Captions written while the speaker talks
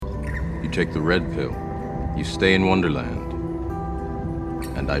take the red pill, you stay in Wonderland,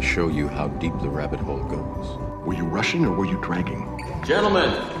 and I show you how deep the rabbit hole goes. Were you rushing or were you dragging? Gentlemen,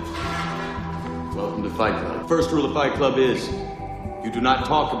 welcome to Fight Club. First rule of Fight Club is you do not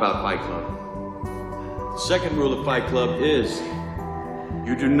talk about Fight Club. Second rule of Fight Club is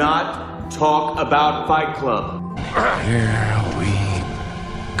you do not talk about Fight Club. Here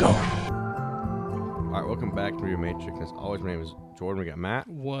we go. All right, welcome back to Review Matrix. As always, my name is Jordan. We got Matt.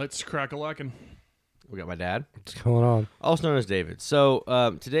 What's crack-a-lackin'? We got my dad, What's going on? also known as David. So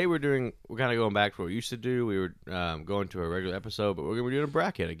today we're kind of going back to what we used to do. We were going to a regular episode, but we're going to be doing a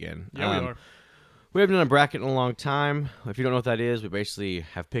bracket again. Yeah, we are. We haven't done a bracket in a long time. If you don't know what that is, we basically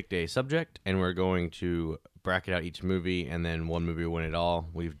have picked a subject, and we're going to bracket out each movie, and then one movie will win it all.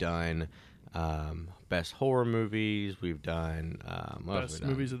 We've done best horror movies. We've done what else Best have we done?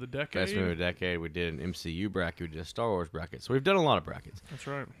 movies of the decade. Best movie of the decade. We did an MCU bracket. We did a Star Wars bracket. So we've done a lot of brackets. That's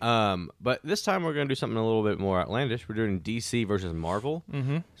right. But this time we're going to do something a little bit more outlandish. We're doing DC versus Marvel.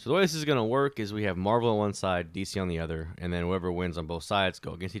 Mm-hmm. So the way this is going to work is we have Marvel on one side, DC on the other, and then whoever wins on both sides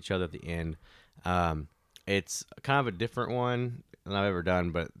go against each other at the end. It's kind of a different one than I've ever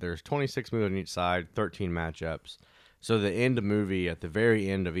done, but there's 26 movies on each side, 13 matchups. So the end of movie, at the very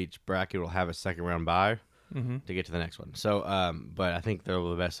end of each bracket, will have a second round bye to get to the next one. So, but I think they're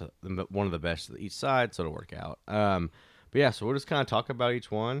the best, one of the best of each side, so it'll work out. But yeah, so we'll just kind of talk about each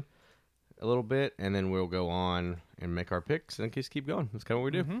one a little bit, and then we'll go on and make our picks and just keep going. That's kind of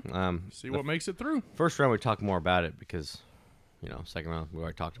what we do. See what makes it through. First round, we talk more about it because, second round, we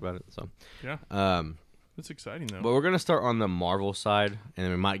already talked about it. So, Yeah. It's exciting, though. but we're going to start on the Marvel side, and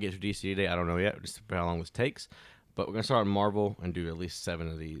then we might get to DC today. I don't know yet, just how long this takes. But we're going to start on Marvel and do at least 7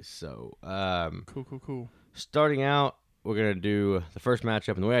 of these. So, Cool. starting out, we're going to do the first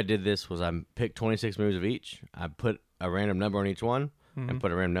matchup. And the way I did this was I picked 26 movies of each. I put a random number on each one and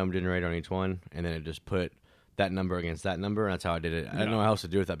put a random number generator on each one. And then it just put that number against that number. And that's how I did it. I didn't know how else to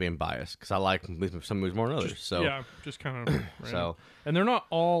do it without being biased because I like some movies more than others. So, yeah, just kind of so and they're not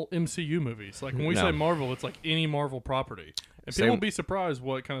all MCU movies. Like when we No. say Marvel, it's like any Marvel property. And Same- people will be surprised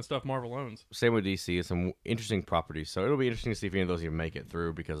what kind of stuff Marvel owns. same with DC. Some interesting properties. So it'll be interesting to see if any of those even make it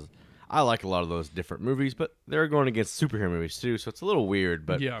through because I like a lot of those different movies, but they're going against superhero movies too. So it's a little weird,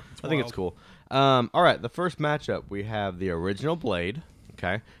 but Yeah, I think it's cool. All right, the first matchup, we have the original Blade,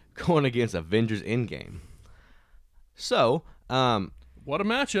 okay, going against Avengers Endgame. So, What a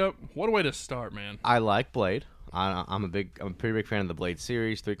matchup. What a way to start, man. I like Blade. I'm a pretty big fan of the Blade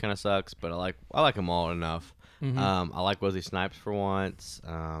series. 3 kind of sucks, but I like them all enough. I like Wesley Snipes for once.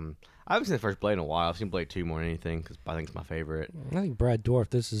 I haven't seen the first Blade in a while. I've seen Blade 2 more than anything because I think it's my favorite. I think Brad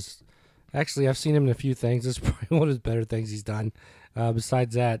Dourif, actually, I've seen him in a few things. This is probably one of his better things he's done.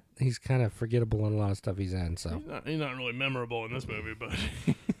 Besides that, he's kind of forgettable in a lot of stuff he's in. So He's not really memorable in this movie, but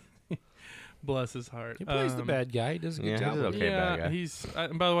bless his heart. he plays the bad guy. He does a good yeah, job. he's of it. okay. yeah, bad guy. he's.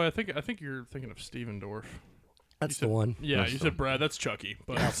 And by the way, I think you're thinking of Steven Dorff. That's the one. Yeah, That's you the- said Brad. That's Chucky,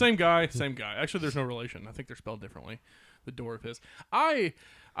 but same guy. Actually, there's no relation. I think they're spelled differently. The Dorff is. I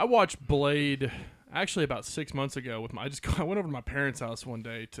watched Blade actually about 6 months ago with I went over to my parents' house one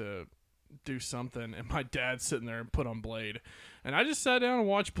day to do something, and my dad's sitting there and put on Blade, and I just sat down and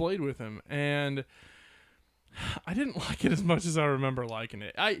watched Blade with him, and I didn't like it as much as I remember liking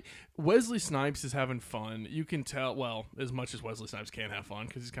it. Wesley Snipes is having fun. You can tell, well, as much as Wesley Snipes can have fun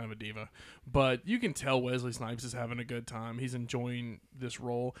because he's kind of a diva, but you can tell Wesley Snipes is having a good time. He's enjoying this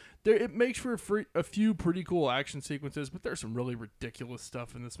role. It makes for a few pretty cool action sequences, but there's some really ridiculous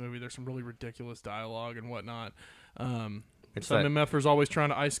stuff in this movie. There's some really ridiculous dialogue and whatnot. It's Some that, MFers always trying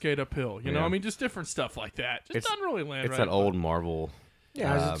to ice skate uphill. You know, Yeah. I mean, just different stuff like that. Just It's- doesn't really land it's right. that old Marvel.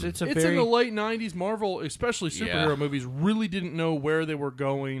 Yeah, it's a It's very in the late 90s. Marvel, especially superhero Yeah. movies, really didn't know where they were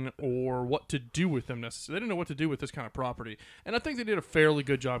going or what to do with them necessarily. They didn't know what to do with this kind of property. And I think they did a fairly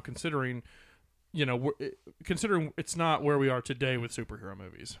good job considering, considering it's not where we are today with superhero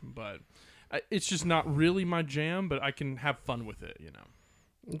movies. But it's just not really my jam, but I can have fun with it,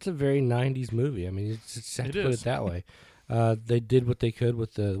 It's a very '90s movie. I mean, it's just have It to put is. it that way. They did what they could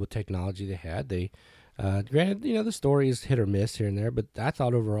with technology they had. They granted, the story is hit or miss here and there, but I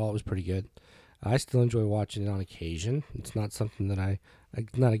thought overall it was pretty good. I still enjoy watching it on occasion. It's not something that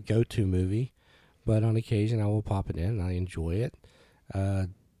not a go-to movie, but on occasion I will pop it in and I enjoy it. I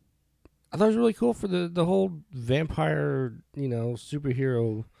thought it was really cool for the whole vampire,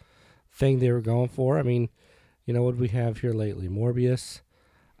 superhero thing they were going for. I mean, what do we have here lately? Morbius.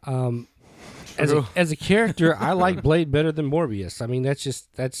 As a character, I like Blade better than Morbius. I mean, that's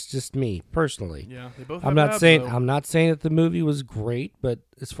just me personally. Yeah, they both. I'm have not saying abs, though. I'm not saying that the movie was great, but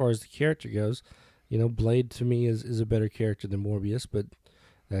as far as the character goes, Blade to me is a better character than Morbius. But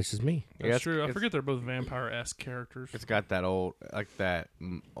That's just me. That's true. I forget they're both vampire-esque characters. It's got that old,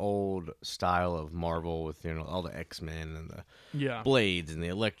 old style of Marvel with all the X-Men and the Blades and the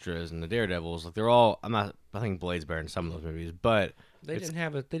Electras and the Daredevils. Like they're all. I think Blade's better in some of those movies, but They didn't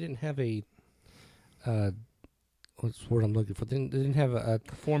have a. What's the word I'm looking for? They didn't have a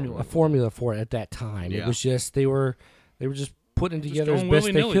formula for it at that time. Yeah. It was just they were just putting together as going best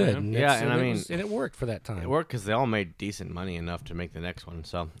they willy-nilly, could. man. And it worked for that time. it worked because they all made decent money enough to make the next one.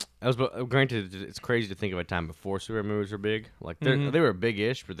 So that was granted. It's crazy to think of a time before superhero movies were big. Like they were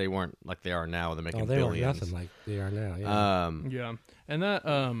big-ish, but they weren't like they are now. They're making they billions. were nothing like they are now. Yeah. Yeah, and that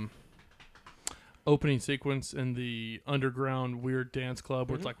opening sequence in the underground weird dance club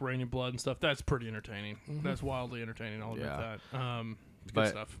where it's like raining blood and stuff. That's pretty entertaining. That's wildly entertaining. I'll admit that. It's good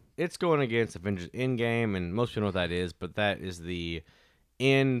stuff. It's going against Avengers Endgame, and most people know what that is, but that is the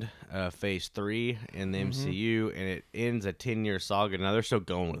end of Phase 3 in the MCU, and it ends a 10-year saga. Now, they're still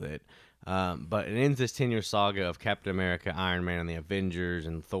going with it, but it ends this 10-year saga of Captain America, Iron Man, and the Avengers,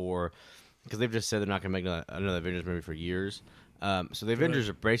 and Thor, because they've just said they're not going to make another Avengers movie for years. So the Avengers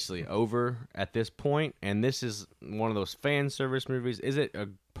are basically over at this point, and this is one of those fan service movies. Is it a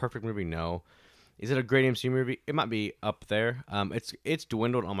perfect movie? No. Is it a great MCU movie? It might be up there. It's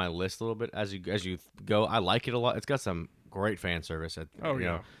dwindled on my list a little bit as you go. I like it a lot. It's got some great fan service.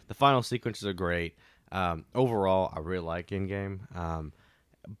 The final sequences are great. Overall, I really like Endgame.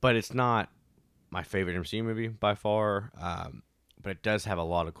 But it's not my favorite MCU movie by far. But it does have a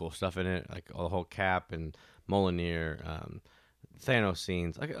lot of cool stuff in it, like the whole Cap and Mjolnir, Thanos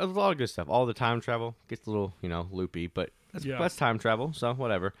scenes, like a lot of good stuff. All the time travel gets a little, loopy, but that's time travel, so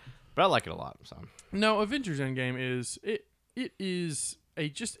whatever. But I like it a lot. So no, Avengers Endgame is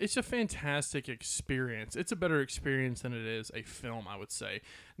it's a fantastic experience. It's a better experience than it is a film, I would say.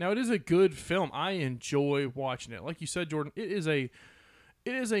 Now, it is a good film. I enjoy watching it. Like you said, Jordan, it is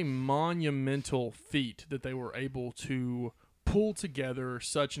a monumental feat that they were able to pull together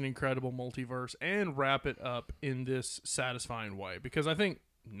such an incredible multiverse and wrap it up in this satisfying way, because I think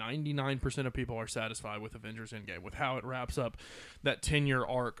 99% of people are satisfied with Avengers Endgame, with how it wraps up that 10-year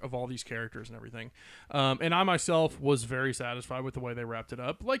arc of all these characters and everything. And I myself was very satisfied with the way they wrapped it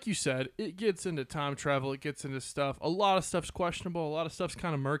up. Like you said, it gets into time travel, it gets into stuff. A lot of stuff's questionable, a lot of stuff's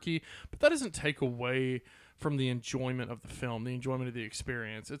kind of murky, but that doesn't take away from the enjoyment of the film, the enjoyment of the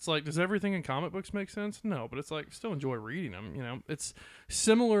experience. It's like, does everything in comic books make sense? No, but it's like, still enjoy reading them. It's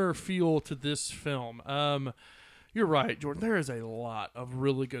similar feel to this film. You're right, Jordan. There is a lot of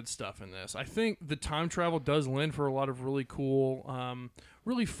really good stuff in this. I think the time travel does lend for a lot of really cool,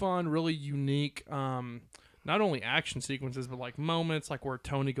 really fun, really unique, not only action sequences, but like moments like where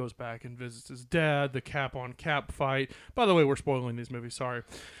Tony goes back and visits his dad, the Cap on Cap fight. By the way, we're spoiling these movies. Sorry.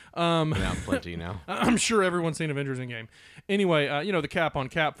 Yeah, plenty now. I'm sure everyone's seen Avengers Endgame. Anyway, the Cap on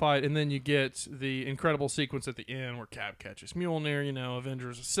Cap fight, and then you get the incredible sequence at the end where Cap catches Mjolnir.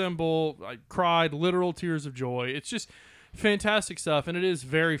 Avengers assemble. I cried literal tears of joy. It's just fantastic stuff, and it is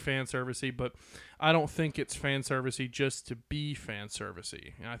very fan servicey, but I don't think it's fan servicey just to be fan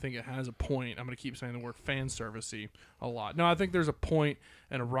servicey. I think it has a point. I'm going to keep saying the word fan servicey a lot. No, I think there's a point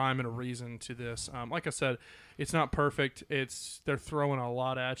and a rhyme and a reason to this. Like I said, it's not perfect. They're throwing a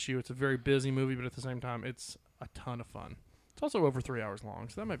lot at you. It's a very busy movie, but at the same time, it's a ton of fun. It's also over 3 hours long,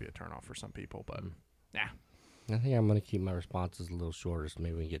 so that might be a turnoff for some people, but yeah. I think I'm going to keep my responses a little shorter so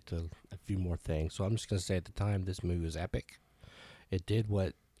maybe we can get to a few more things. So I'm just going to say at the time, this movie was epic. It did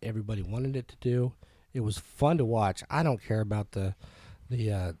what everybody wanted it to do. It was fun to watch. I don't care about the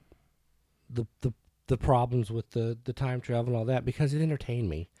problems with the time travel and all that, because it entertained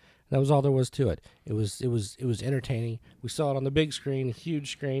me. That was all there was to it. It was entertaining. We saw it on the big screen, a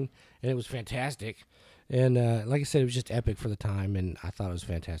huge screen, and it was fantastic. And like I said, it was just epic for the time, and I thought it was a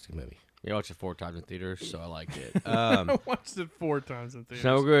fantastic movie. I watched it 4 times in theaters, so I liked it. I watched it 4 times in theaters.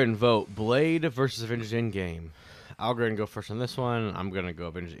 So we'll go ahead and vote Blade versus Avengers Endgame. I'll go ahead and go first on this one. I'm going to go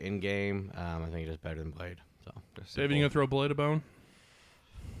Avengers Endgame. I think it is better than Blade. So, David, you going to throw Blade a bone?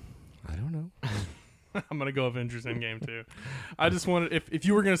 I don't know. I'm going to go Avengers Endgame, too. I just wanted, if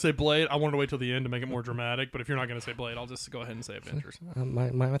you were going to say Blade, I wanted to wait till the end to make it more dramatic. But if you're not going to say Blade, I'll just go ahead and say Avengers.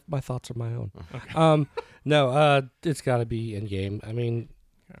 My thoughts are my own. Okay. No, it's got to be Endgame. I mean,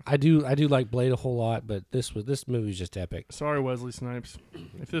 I do like Blade a whole lot, but this movie's just epic. Sorry, Wesley Snipes.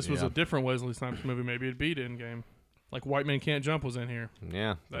 If this was a different Wesley Snipes movie, maybe it'd beat Endgame. Like White Man Can't Jump was in here.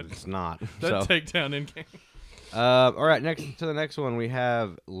 Yeah, it's not. That takedown Endgame. All right, next to the next one, we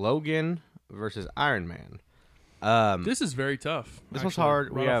have Logan versus Iron Man. This is very tough. This one's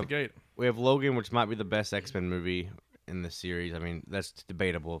hard. Right off the gate. We have Logan, which might be the best X-Men movie in the series. I mean, that's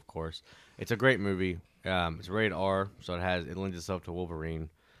debatable, of course. It's a great movie. It's rated R, so it lends itself to Wolverine.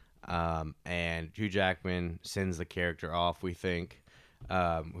 And Hugh Jackman sends the character off, we think.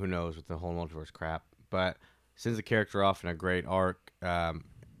 Who knows with the whole multiverse crap. But sends the character off in a great arc.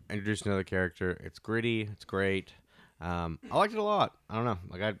 Introduced another character. It's gritty. It's great. I liked it a lot. I don't know.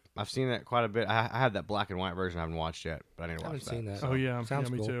 Like I've seen that quite a bit. I had that black and white version I haven't watched yet, but I need to I watch haven't seen that. Oh yeah, Sounds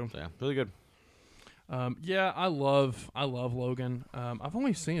yeah, me cool. too. So, yeah, really good. Yeah, I love Logan. I've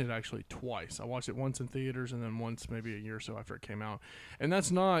only seen it actually twice. I watched it once in theaters and then once maybe a year or so after it came out. And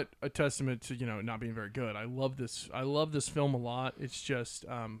that's not a testament to, it not being very good. I love this film a lot. It's just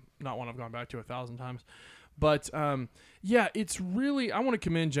not one I've gone back to 1,000 times. But yeah, it's really, I want to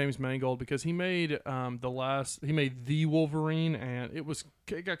commend James Mangold because he made The Wolverine, and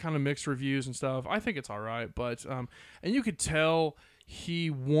it got kind of mixed reviews and stuff. I think it's all right, but and you could tell he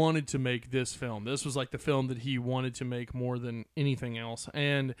wanted to make this film. This was like the film that he wanted to make more than anything else.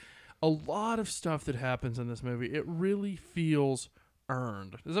 And a lot of stuff that happens in this movie, it really feels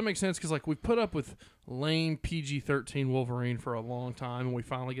earned. Does that make sense? Because like we've put up with lame PG-13 Wolverine for a long time, and we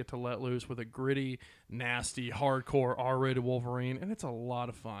finally get to let loose with a gritty, nasty, hardcore R-rated Wolverine, and it's a lot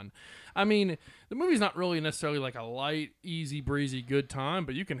of fun. I mean, the movie's not really necessarily like a light, easy breezy good time,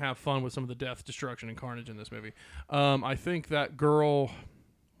 but you can have fun with some of the death, destruction, and carnage in this movie. I think that girl,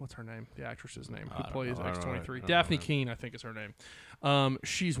 what's her name? The actress's name who plays X-23. Daphne Keane, I think is her name.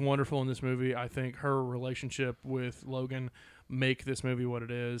 She's wonderful in this movie. I think her relationship with Logan make this movie what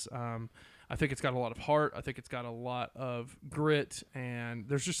it is. I think it's got a lot of heart. I think it's got a lot of grit, and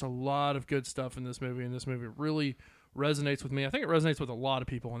there's just a lot of good stuff in this movie, and this movie really resonates with me. I think it resonates with a lot of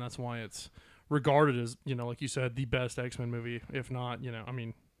people, and that's why it's regarded as, like you said, the best X-Men movie, if not,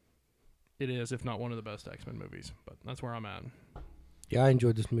 it is, if not one of the best X-Men movies, but that's where I'm at. Yeah, I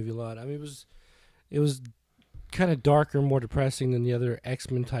enjoyed this movie a lot. I mean, it was kind of darker, more depressing than the other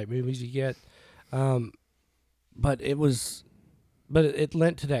X-Men type movies you get, but it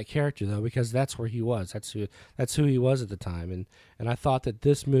lent to that character though, because that's where he was. That's who he was at the time, and I thought that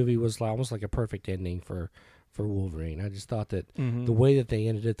this movie was almost like a perfect ending for Wolverine. I just thought that the way that they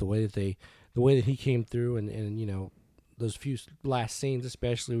ended it, the way that he came through, and those few last scenes,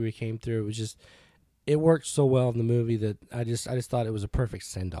 especially where he came through, it was just, it worked so well in the movie that I just thought it was a perfect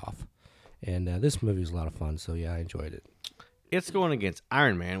send off. And this movie was a lot of fun, so yeah, I enjoyed it. It's going against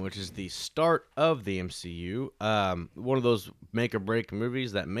Iron Man, which is the start of the MCU. One of those make or break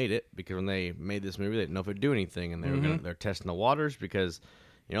movies that made it, because when they made this movie, they didn't know if it'd do anything, and they're testing the waters because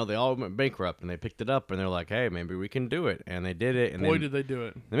they all went bankrupt, and they picked it up, and they're like, hey, maybe we can do it, and they did it. And boy, did they do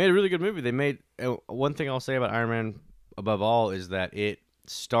it! They made a really good movie. They made one thing I'll say about Iron Man above all is that it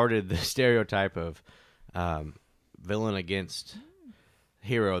started the stereotype of villain against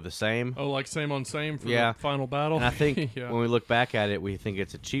hero the same. Oh, like same on same for the final battle? And I think when we look back at it, we think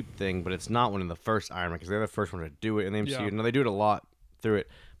it's a cheap thing, but it's not one of the first Iron Man, because they're the first one to do it in the MCU. Yeah. No, they do it a lot through it.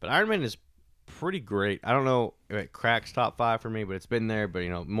 But Iron Man is pretty great. I don't know if it cracks top 5 for me, but it's been there. But,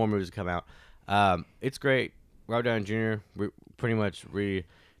 more movies come out. It's great. Robert Downey Jr. Pretty much redid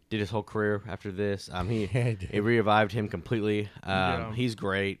his whole career after this. It revived him completely. He's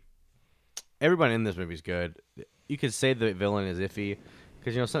great. Everybody in this movie is good. You could say the villain is iffy,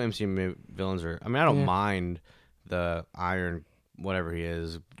 because, some MCU villains are... I mean, I don't mind the Iron... whatever he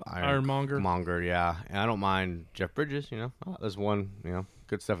is. Ironmonger. Monger, yeah. And I don't mind Jeff Bridges, There's one,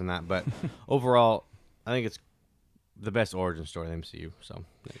 good stuff in that. But overall, I think it's the best origin story in the MCU. So,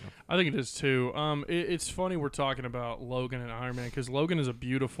 there you go. I think it is, too. It's funny we're talking about Logan and Iron Man, because Logan is a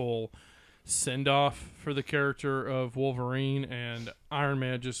beautiful send-off for the character of Wolverine, and Iron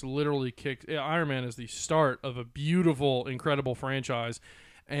Man just literally Iron Man is the start of a beautiful, incredible franchise,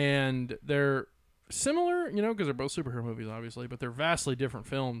 and they're similar, because they're both superhero movies, obviously, but they're vastly different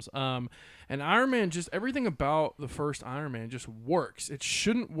films. And Iron Man, just everything about the first Iron Man just works. It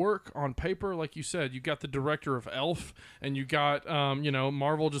shouldn't work on paper, like you said. You got the director of Elf, and you got,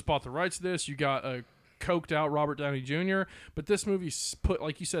 Marvel just bought the rights to this. You got a coked out Robert Downey Jr., but this movie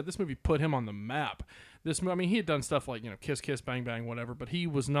put him on the map. He had done stuff like, Kiss Kiss Bang Bang, whatever, but he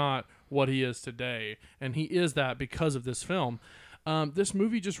was not what he is today, and he is that because of this film. This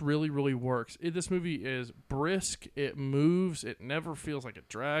movie just really, really works. This movie is brisk. It moves. It never feels like it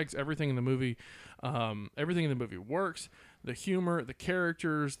drags. Everything in the movie works. The humor, the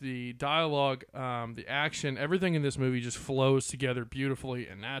characters, the dialogue, the action, everything in this movie just flows together beautifully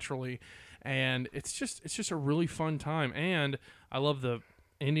and naturally. And it's just a really fun time. And I love the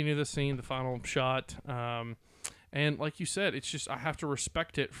ending of the scene, the final shot. And like you said, it's just, I have to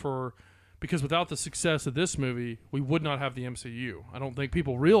respect it because without the success of this movie, we would not have the MCU. I don't think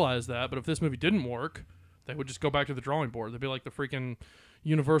people realize that, but if this movie didn't work, they would just go back to the drawing board. They'd be like the freaking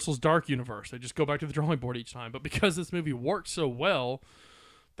Universal's Dark Universe. They just go back to the drawing board each time. But because this movie worked so well,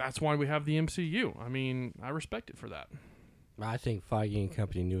 that's why we have the MCU. I mean, I respect it for that. I think Feige and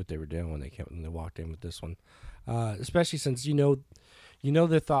company knew what they were doing when they walked in with this one, especially since you know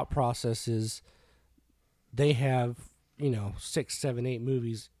their thought process is they have 6, 7, 8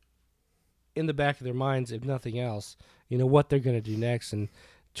 movies in the back of their minds, if nothing else, what they're going to do next, and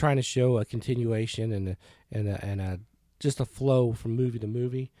trying to show a continuation and just a flow from movie to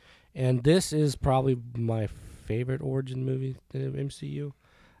movie. And this is probably my favorite origin movie in the MCU,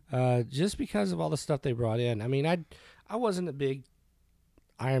 just because of all the stuff they brought in. I mean, I wasn't a big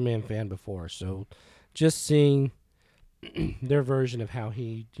Iron Man fan before, so just seeing their version of how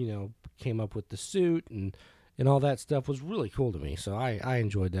he, came up with the suit and all that stuff was really cool to me. So I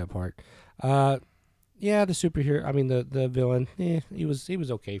enjoyed that part. Yeah, the superhero, I mean the villain, he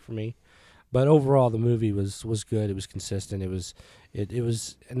was okay for me. But overall, the movie was good. It was consistent. It was,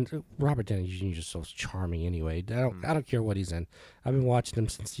 and Robert Downey Jr. is just so charming. Anyway, I don't care what he's in. I've been watching him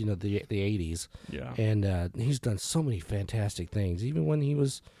since the '80s. Yeah, and he's done so many fantastic things. Even when he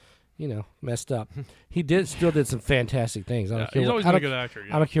was, messed up, he still did some fantastic things. I don't care. He's always been a good actor.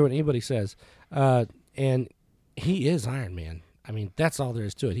 Yeah. I don't care what anybody says. And he is Iron Man. I mean, that's all there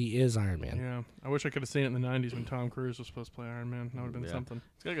is to it. He is Iron Man. Yeah, I wish I could have seen it in the '90s when Tom Cruise was supposed to play Iron Man. That would have been something.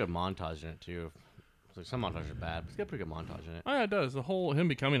 It's got a good montage in it too. It's like some montages are bad, but it's got a pretty good montage in it. Oh yeah, it does. The whole him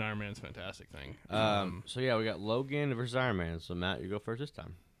becoming Iron Man is a fantastic thing. So yeah, we got Logan versus Iron Man. So Matt, you go first this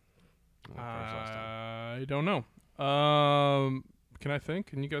time. I went first last time. I don't know. Can I think?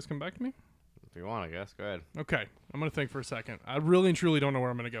 Can you guys come back to me? If you want, I guess. Go ahead. Okay, I'm gonna think for a second. I really and truly don't know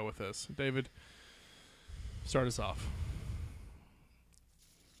where I'm gonna go with this. David, start us off.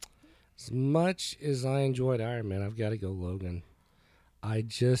 As much as I enjoyed Iron Man, I've got to go Logan. I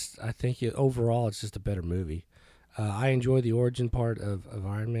think overall it's just a better movie. I enjoy the origin part of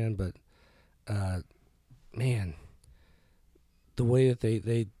Iron Man, but man, the way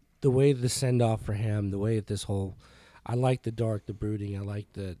that the way the send off for him, the way that this whole, I like the dark, the brooding. I like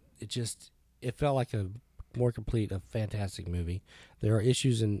it felt like a more complete, a fantastic movie. There are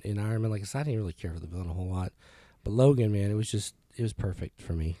issues in Iron Man, like I said, I didn't really care for the villain a whole lot, but Logan, man, it was perfect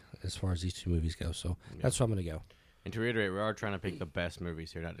for me as far as these two movies go. So that's what I'm going to go. And to reiterate, we are trying to pick the best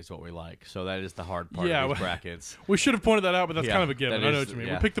movies here, not just what we like. So that is the hard part of these brackets. We should have pointed that out, but that's kind of a given. I know what you mean.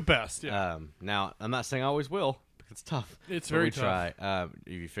 Yeah. We pick the best. Yeah. Now, I'm not saying I always will, because it's tough. It's but very we tough. Try.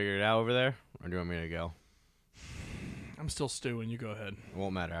 Do you figure it out over there, or do you want me to go? I'm still stewing. You go ahead. It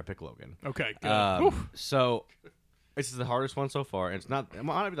won't matter. I pick Logan. Okay, good. So this is the hardest one so far. It might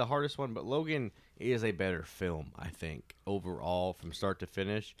not be the hardest one, but Logan is a better film, I think, overall from start to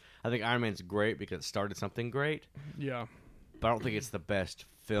finish. I think Iron Man's great because it started something great. Yeah. But I don't think it's the best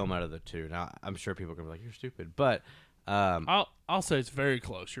film out of the two. Now, I'm sure people are going to be like, you're stupid. But I'll say it's very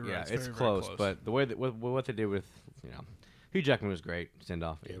close. You're yeah, right. it's very, close. very close. But the way that what they did with, Hugh Jackman was great. Send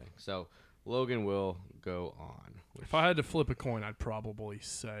off anything. So Logan will go on. If I had to flip a coin, I'd probably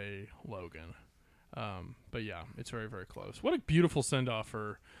say Logan. But yeah, it's very, very close. What a beautiful send off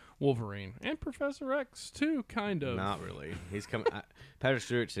for Wolverine and Professor X too, kind of. Not really. He's coming. Patrick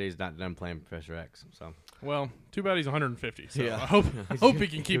Stewart said he's not done playing Professor X. So well, too bad he's 150. So yeah. I hope he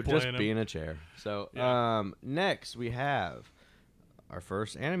can keep He'll playing just be in a chair. So next we have our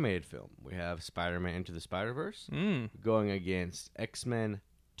first animated film. We have Spider-Man Into the Spider-Verse going against X-Men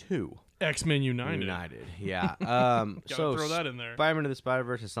 2. X-Men United. Yeah. So throw that in there. Spider-Man Into the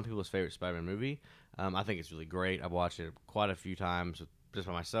Spider-Verse is some people's favorite Spider-Man movie. I think it's really great. I've watched it quite a few times just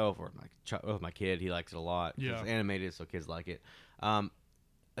by myself or with my kid. He likes it a lot. Yeah. It's animated, so kids like it. The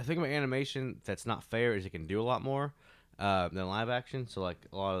thing about animation that's not fair is it can do a lot more than live action. So like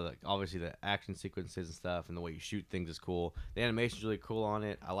a lot of obviously the action sequences and stuff and the way you shoot things is cool. The animation's really cool on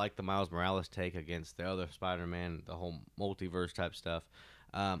it. I like the Miles Morales take against the other Spider-Man, the whole multiverse type stuff.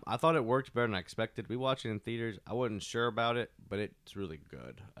 I thought it worked better than I expected. We watched it in theaters. I wasn't sure about it, but it's really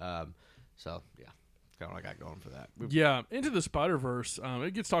good. So yeah, that's kind of what I got going for that. Yeah, Into the Spider-Verse,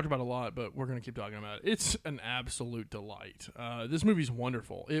 it gets talked about a lot, but we're going to keep talking about it. It's an absolute delight. This movie's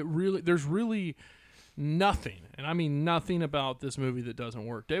wonderful. There's really nothing, and I mean nothing about this movie that doesn't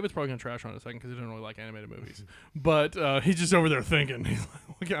work. David's probably going to trash on it in a second because he doesn't really like animated movies. But he's just over there thinking. He's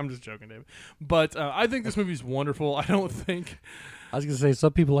like, I'm just joking, David. But I think this movie's wonderful. I don't think... I was going to say,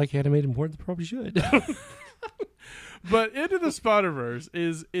 some people like animated more than they probably should. But Into the Spider-Verse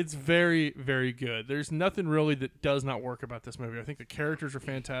it's very, very good. There's nothing really that does not work about this movie. I think the characters are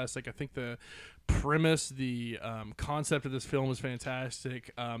fantastic. I think the premise, the concept of this film is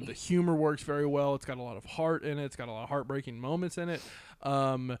fantastic. The humor works very well. It's got a lot of heart in it. It's got a lot of heartbreaking moments in it.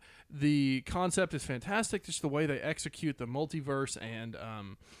 The concept is fantastic. Just the way they execute the multiverse and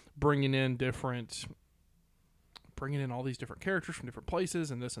bringing in different bringing in all these different characters from different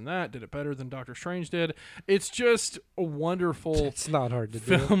places and this and that. Did it better than Doctor Strange did. It's just a wonderful It's not hard to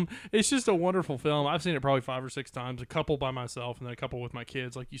do. film. It's just a wonderful film. I've seen it probably 5 or 6 times, a couple by myself and then a couple with my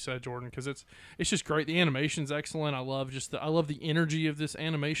kids, like you said, Jordan, because it's just great. The animation's excellent. I love the energy of this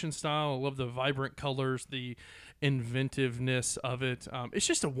animation style. I love the vibrant colors, the inventiveness of it. It's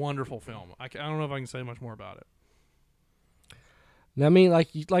just a wonderful film. I don't know if I can say much more about it. I mean,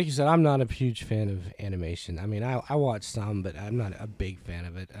 like you said, I'm not a huge fan of animation. I mean, I watch some, but I'm not a big fan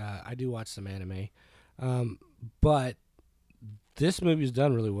of it. I do watch some anime, but this movie is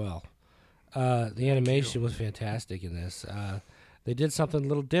done really well. The animation was fantastic in this. They did something a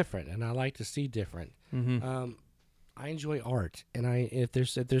little different, and I like to see different. Mm-hmm. I enjoy art, and if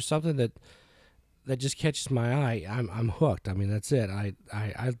there's something that just catches my eye, I'm hooked. I mean, that's it.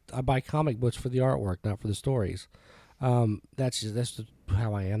 I buy comic books for the artwork, not for the stories. That's just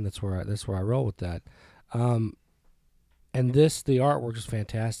how I am. That's where I roll with that. And the artwork is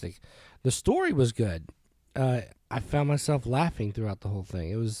fantastic. The story was good. I found myself laughing throughout the whole thing.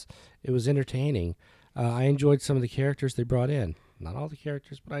 It was entertaining. I enjoyed some of the characters they brought in. Not all the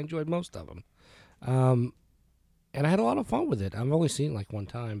characters, but I enjoyed most of them. And I had a lot of fun with it. I've only seen it like one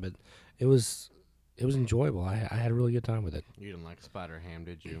time, but it was enjoyable. I had a really good time with it. You didn't like Spider-Ham,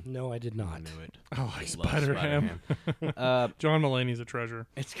 did you? No, I did I not. knew it. I like Love Spider-Ham. John Mulaney's a treasure.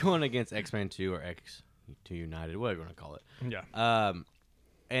 It's going against X-Men 2 or X2 United, whatever you want to call it. Yeah.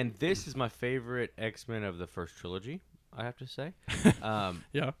 And this is my favorite X-Men of the first trilogy, I have to say.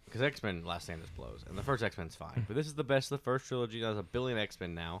 Yeah. Because X-Men Last Stand just blows, and the first X-Men's fine. But this is the best of the first trilogy. There's a billion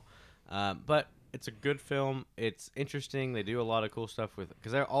X-Men now. But it's a good film. It's interesting. They do a lot of cool stuff with,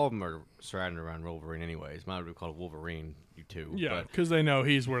 because all of them are surrounded around Wolverine anyways. Might be called Wolverine, you too. Yeah, because they know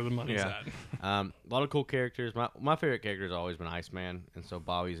he's where the money's at. A lot of cool characters. My favorite character has always been Iceman, and so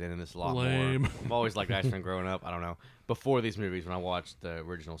Bobby's in this a lot Lame. more. I've always liked Iceman growing up. I don't know. Before these movies, when I watched the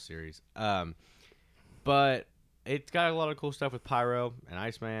original series. But it's got a lot of cool stuff with Pyro and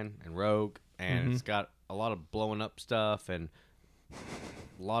Iceman and Rogue, and it's got a lot of blowing up stuff, and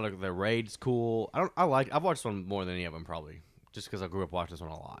a lot of the raids cool. I've watched one more than any of them probably, just because I grew up watching this one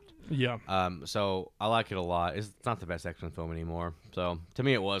a lot. Yeah. So I like it a lot. It's not the best X-Men film anymore. So to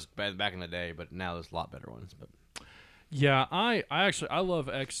me, it was back in the day, but now there's a lot better ones. But yeah, I love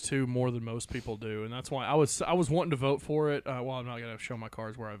X2 more than most people do, and that's why I was wanting to vote for it. Well, I'm not gonna show my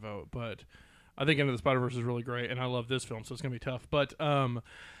cards where I vote, but I think Into the Spider-Verse is really great, and I love this film, so it's gonna be tough. But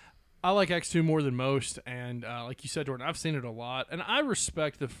I like X2 more than most, and like you said, Jordan, I've seen it a lot, and I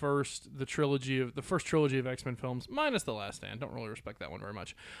respect the first trilogy of X-Men films, minus The Last Stand. Don't really respect that one very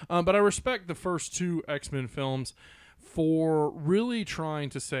much, but I respect the first 2 X-Men films for really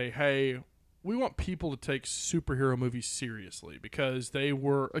trying to say, hey, we want people to take superhero movies seriously, because they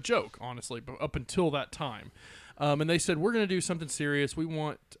were a joke, honestly, up until that time, and they said, we're going to do something serious. We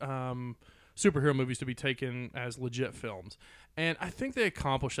want superhero movies to be taken as legit films. And I think they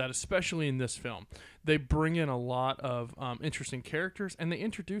accomplish that, especially in this film. They bring in a lot of interesting characters, and they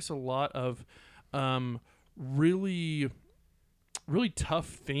introduce a lot of really, really tough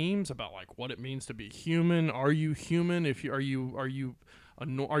themes about like what it means to be human. Are you human? Are you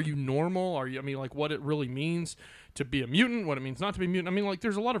normal? Like what it really means to be a mutant? What it means not to be a mutant? I mean, like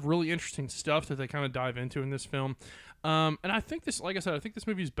there's a lot of really interesting stuff that they kind of dive into in this film. And I think this, like I said, I think this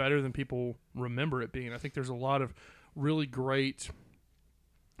movie is better than people remember it being. I think there's a lot of really great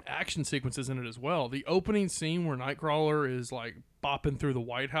action sequences in it as well. The opening scene where Nightcrawler is like bopping through the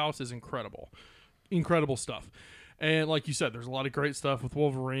White House is incredible stuff. And like you said, there's a lot of great stuff with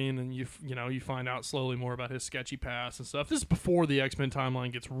Wolverine, and you find out slowly more about his sketchy past and stuff. This is before the X-Men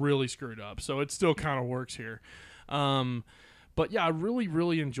timeline gets really screwed up, so it still kind of works here. But yeah, I really,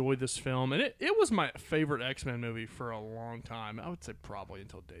 really enjoyed this film, and it was my favorite X-Men movie for a long time. I would say probably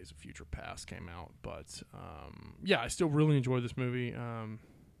until Days of Future Past came out, but yeah, I still really enjoyed this movie.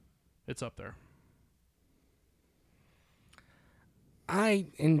 It's up there. I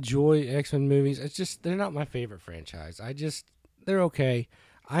enjoy X-Men movies. It's just they're not my favorite franchise. They're okay.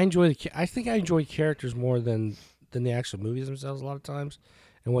 I think I enjoy characters more than the actual movies themselves a lot of times,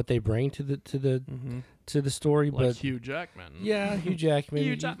 and what they bring to the story. Like but Hugh Jackman. Yeah, Hugh Jackman.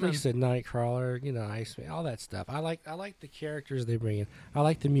 Hugh Jackman. Like you said, Nightcrawler, Iceman, all that stuff. I like the characters they bring in. I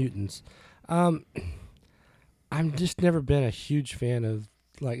like the mutants. I'm just never been a huge fan of,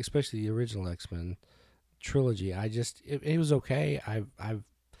 like, especially the original X-Men trilogy. It was okay.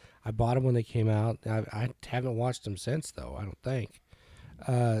 I bought them when they came out. I haven't watched them since, though. I don't think.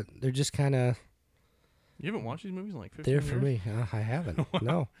 They're just kind of. You haven't watched these movies in like 15 They're years? for me. I haven't.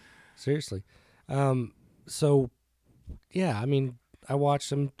 No, seriously. So, yeah, I mean, I watched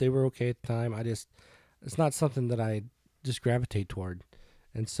them. They were okay at the time. it's not something that I just gravitate toward.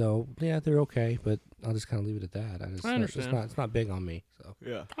 And so, yeah, they're okay, but I'll just kind of leave it at that. I understand. It's not big on me. So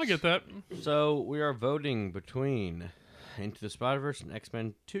Yeah. I get that. So we are voting between Into the Spider-Verse and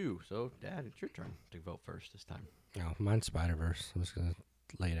X-Men 2. So, Dad, it's your turn to vote first this time. no, mine's Spider-Verse. I'm just gonna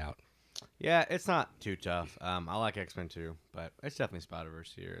lay it out. Yeah, it's not too tough. I like X-Men 2, but it's definitely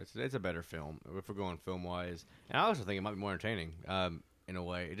Spider-Verse here. It's a better film if we're going film-wise. And I also think it might be more entertaining in a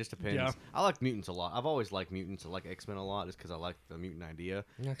way. It just depends. Yeah. I like mutants a lot. I've always liked mutants. I like X-Men a lot just because I like the mutant idea.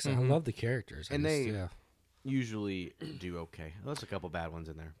 Yeah, 'cause I love the characters. And yeah. Usually do okay. There's a couple bad ones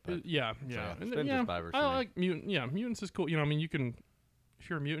in there. But Yeah. yeah, And Spin to Spider-Verse I for me. like mutant. Yeah, mutants is cool. You know, I mean, you can. If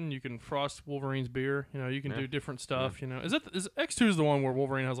you're a mutant, you can frost Wolverine's beer. You know, you can Yeah. do different stuff. You know, is X2 is the one where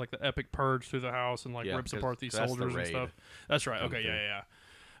Wolverine has like the epic purge through the house and like Yeah, rips 'cause apart these that's the soldiers and raid. stuff? That's right. Okay, through. yeah.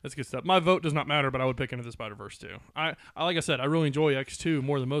 That's good stuff. My vote does not matter, but I would pick Into the Spider-Verse too. I like I said, I really enjoy X2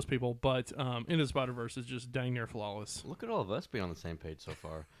 more than most people, but Into the Spider-Verse is just dang near flawless. Look at all of us being on the same page so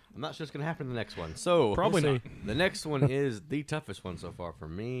far. I'm not sure it's going to happen in the next one. So Probably We'll not. the next one is the toughest one so far for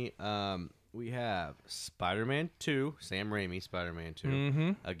me. We have Spider-Man 2, Sam Raimi Spider-Man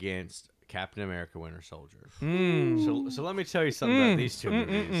 2, against Captain America Winter Soldier. So let me tell you something about these two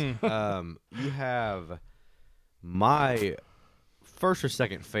movies. You have my first or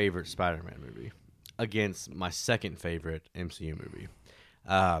second favorite Spider-Man movie against my second favorite MCU movie.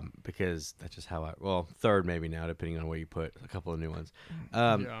 Because that's just how third maybe now, depending on where you put a couple of new ones.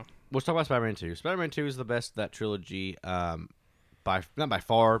 Yeah. Let's talk about Spider-Man 2. Spider-Man 2 is the best of that trilogy, not by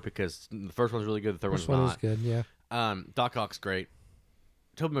far, because the first one's really good, the third This one's one not. is good. Yeah. Doc Ock's great.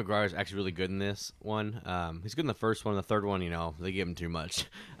 Tobey Maguire is actually really good in this one. He's good in the first one. The third one, they give him too much.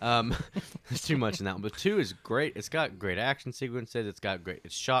 There's too much in that one. But 2 is great. It's got great action sequences. It's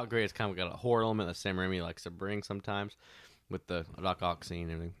shot great. It's kind of got a horror element that Sam Raimi likes to bring sometimes with the Doc Ock scene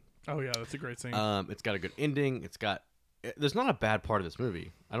and everything. Oh yeah, that's a great scene. It's got a good ending. There's not a bad part of this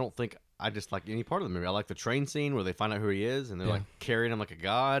movie. I don't think I just like any part of the movie. I like the train scene where they find out who he is and they're like carrying him like a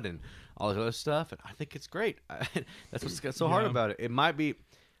god and all this other stuff. And I think it's great. That's what's got so hard about it. It might be.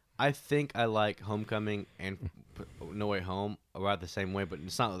 I think I like Homecoming and No Way Home about the same way, but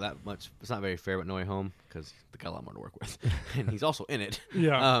it's not that much. It's not very fair about No Way Home because they got a lot more to work with, and he's also in it.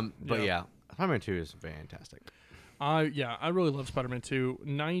 Yeah. But yeah, Spider-Man 2 is fantastic. I really love Spider-Man 2.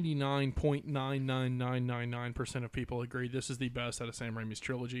 99.99999% of people agree this is the best out of Sam Raimi's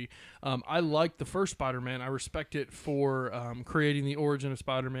trilogy. I like the first Spider-Man. I respect it for creating the origin of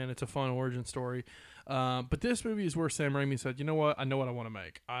Spider-Man. It's a fun origin story. But this movie is where Sam Raimi said, you know what? I know what I want to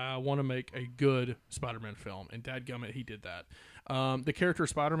make. I want to make a good Spider-Man film. And dadgummit, he did that. The character of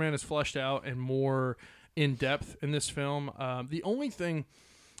Spider-Man is fleshed out and more in-depth in this film. The only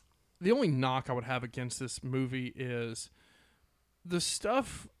knock I would have against this movie is the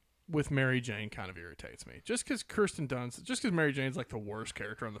stuff with Mary Jane kind of irritates me. Just because Mary Jane's like the worst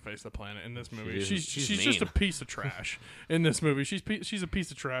character on the face of the planet in this movie. She's just a mean. piece of trash in this movie. She's a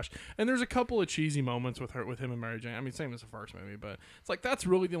piece of trash. And there's a couple of cheesy moments with him and Mary Jane. I mean, same as the first movie, but it's like that's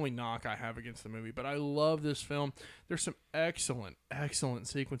really the only knock I have against the movie. But I love this film. There's some excellent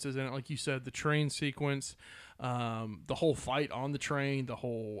sequences in it. Like you said, the train sequence, the whole fight on the train, the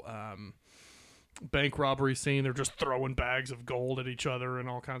whole bank robbery scene. They're just throwing bags of gold at each other and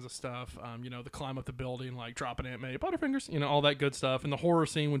all kinds of stuff. The climb up the building, like dropping Aunt May Butterfingers, all that good stuff. And the horror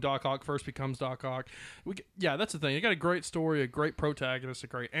scene when Doc Ock first becomes Doc Ock. That's the thing. You got a great story, a great protagonist, a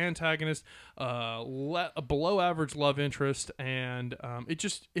great antagonist, a below average love interest, and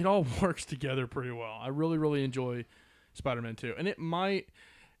it all works together pretty well. I really, really enjoy Spider-Man 2, and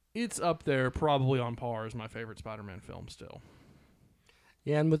it's up there probably on par as my favorite Spider-Man film still.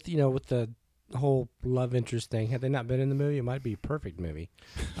 Yeah, and with the whole love interest thing, had they not been in the movie, it might be a perfect movie.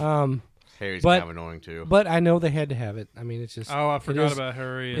 Harry's But- kind of annoying too. But I know they had to have it. I mean, it's just Oh, I forgot is- about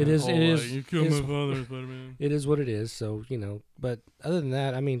Harry. it and is- the it whole, is- like, you it kill is- my father, Spider-Man. it is what it is. So but other than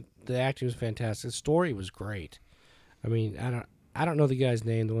that, I mean, the acting was fantastic. The story was great. I mean, I don't know the guy's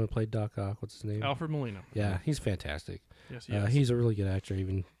name. The one who played Doc Ock. What's his name? Alfred Molina. Yeah, he's fantastic. Yes, he is. He's a really good actor,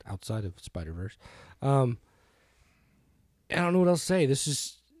 even outside of Spider-Verse. I don't know what else to say.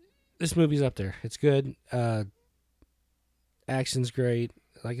 This movie's up there. It's good. Action's great.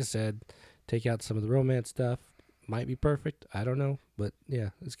 Like I said, take out some of the romance stuff. Might be perfect. I don't know, but yeah,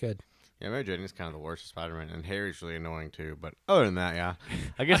 it's good. Yeah, Mary Jane is kind of the worst of Spider-Man, and Harry's really annoying too. But other than that, yeah,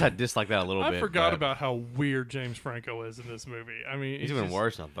 I guess I dislike that a little bit. I forgot but about how weird James Franco is in this movie. I mean, He's it's even just-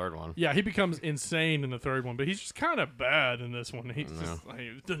 worse in the third one. Yeah, he becomes insane in the third one, but he's just kind of bad in this one. He's just like,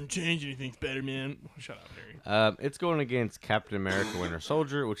 it doesn't change anything, Spider-Man. Shut up, Harry. It's going against Captain America: Winter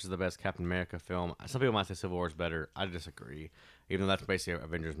Soldier, which is the best Captain America film. Some people might say Civil War is better. I disagree. even though that's basically an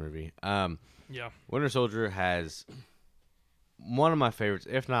Avengers movie. Yeah. Winter Soldier has one of my favorites,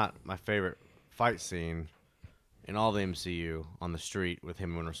 if not my favorite, fight scene in all the MCU on the street with him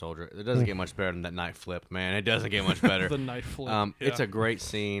and Winter Soldier. It doesn't get much better than that night flip, man. It doesn't get much better. The knife flip. It's a great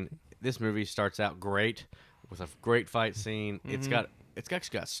scene. This movie starts out great with a great fight scene. It's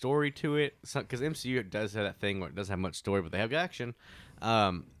actually got story to it because MCU does have that thing where it doesn't have much story, but they have action.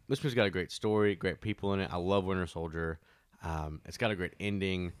 This movie's got a great story, great people in it. I love Winter Soldier. It's got a great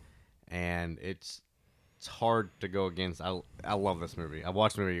ending, and it's hard to go against. I love this movie. I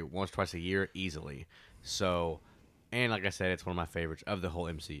watch the movie once, twice a year easily. So. And like I said, it's one of my favorites of the whole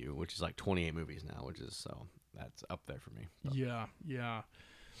MCU, which is like 28 movies now, that's up there for me. So. Yeah.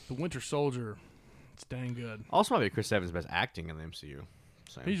 The Winter Soldier, it's dang good. Also, might be Chris Evans' best acting in the MCU.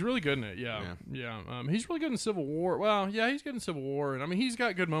 So. He's really good in it, yeah. He's really good in Civil War. Well, yeah, he's good in Civil War, and I mean, he's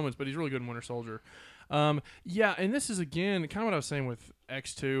got good moments, but he's really good in Winter Soldier. And this is, again, kind of what I was saying with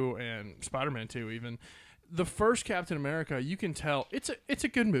X2 and Spider-Man 2 even. The first Captain America, you can tell it's a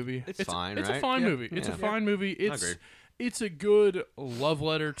good movie. It's fine, It's right? a fine movie. It's a fine movie. It's a good love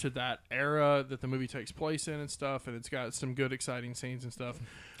letter to that era that the movie takes place in and stuff, and it's got some good, exciting scenes and stuff.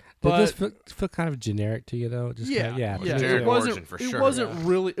 Did this feel kind of generic to you though? Just Generic origin for sure. It wasn't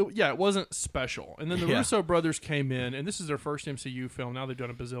really. It wasn't special. And then the Russo brothers came in, and this is their first MCU film. Now they've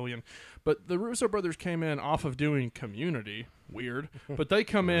done a bazillion, but the Russo brothers came in off of doing Community. Weird, but they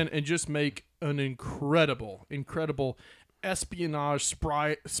come in and just make an incredible espionage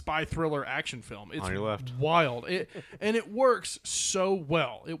spy thriller action film. It's on your left. Wild. It works so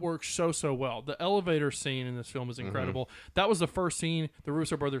well. It works so well. The elevator scene in this film is incredible. That was the first scene the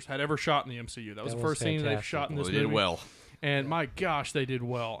Russo brothers had ever shot in the MCU. That was the first scene they've shot in this movie. They did well. And my gosh, they did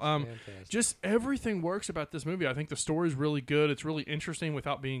well. Just everything works about this movie. I think the story's really good. It's really interesting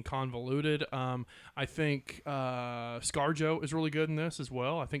without being convoluted. I think ScarJo is really good in this as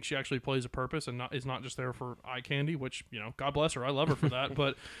well. I think she actually plays a purpose and is not just there for eye candy, which, God bless her. I love her for that.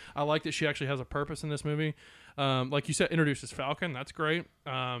 But I like that she actually has a purpose in this movie. Like you said, introduces Falcon. That's great.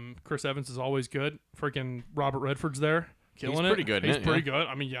 Chris Evans is always good. Freaking Robert Redford's there. Killing it. He's pretty good. He's pretty good.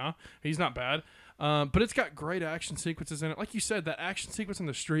 I mean, he's not bad. But it's got great action sequences in it. Like you said, that action sequence in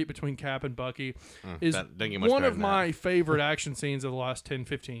the street between Cap and Bucky is one of my favorite action scenes of the last 10,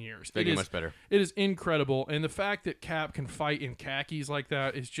 15 years. It is much better. It is incredible. And the fact that Cap can fight in khakis like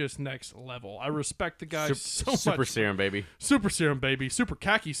that is just next level. I respect the guy so much. Super serum, baby. Super serum, baby. Super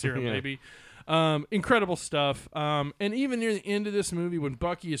khaki serum, baby. Incredible stuff. And even near the end of this movie, when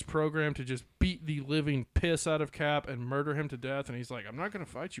Bucky is programmed to just beat the living piss out of Cap and murder him to death, and he's like, "I'm not going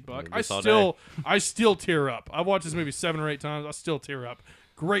to fight you, Buck." I still tear up. I've watched this movie 7 or 8 times. I still tear up.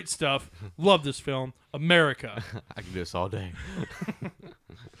 Great stuff. Love this film. America. I can do this all day.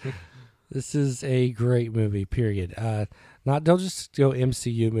 This is a great movie. Period. Don't just go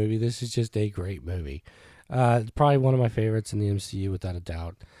MCU movie. This is just a great movie. Probably one of my favorites in the MCU, without a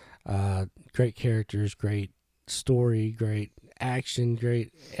doubt. Great characters, great story, great action,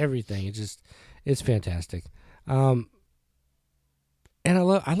 great everything. It's fantastic. And I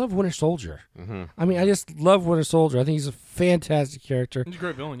love Winter Soldier. I mean, I just love Winter Soldier. I think he's a fantastic character. He's a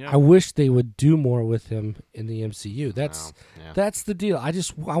great villain. Yeah. I wish they would do more with him in the MCU. That's the deal. I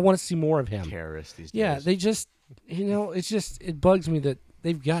want to see more of him. Terrorists these days. Yeah, they just it bugs me that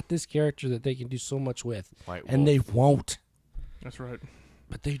they've got this character that they can do so much with, and they won't. That's right.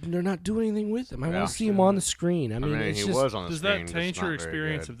 But they're not doing anything with him. I want to see him on the screen. I mean he was on the does screen. Does that taint your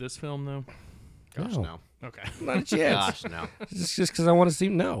experience of this film, though? Gosh, no. Okay. Not a chance. Gosh, no. It's just because I want to see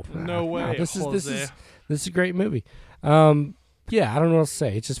him. No way. This is a great movie. I don't know what to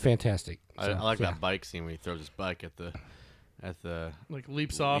say. It's just fantastic. I like that bike scene when he throws his bike at the like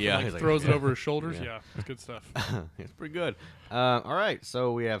leaps off Yeah, and he's throws it like, over his shoulders. Yeah, it's good stuff. It's pretty good. All right,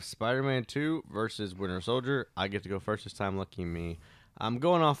 so we have Spider-Man 2 versus Winter Soldier. I get to go first this time. Lucky me. I'm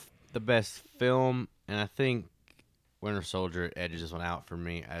going off the best film, and I think Winter Soldier edges this one out for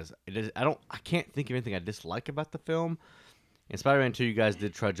me. As it is, I can't think of anything I dislike about the film. In Spider-Man 2, you guys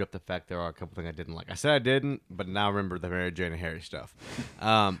did trudge up the fact there are a couple things I didn't like. I said I didn't, but now I remember the Mary Jane and Harry stuff.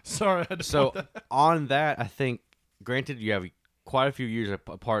 Sorry, I had to so that. On that, I think, granted, you have quite a few years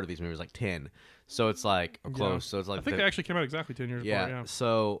apart of these movies, like 10. So it's like close. Yeah. So it's like I think they actually came out exactly 10 years apart. Yeah.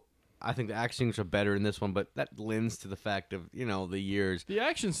 So I think the action scenes are better in this one, but that lends to the fact of the years. The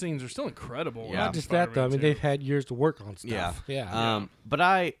action scenes are still incredible. Yeah. Not just that though. I mean, they've had years to work on stuff. Yeah.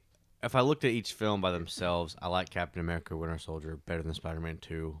 But if I looked at each film by themselves, I like Captain America: Winter Soldier better than Spider-Man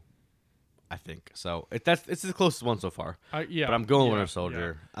 2. I think so. It's the closest one so far. Yeah, but I'm going yeah, Winter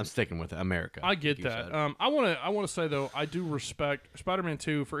Soldier. yeah. I'm sticking with it. America. I get like you that. said. I want to say though, I do respect Spider-Man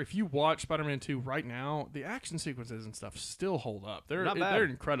 2 for if you watch Spider-Man 2 right now, the action sequences and stuff still hold up. They're Not bad. they're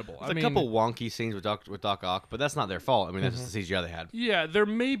incredible. There's I mean, a couple wonky scenes with Doc Ock, but that's not their fault. I mean, that's just the CGI they had. yeah, there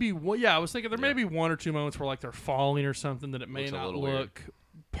may be I was thinking there may be one or two moments where like they're falling or something that it may Looks a not little look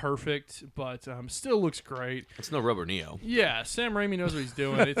perfect, but still looks great. It's no Robert Neo. Yeah, Sam Raimi knows what he's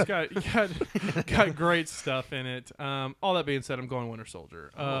doing. It's got great stuff in it. All that being said, I'm going Winter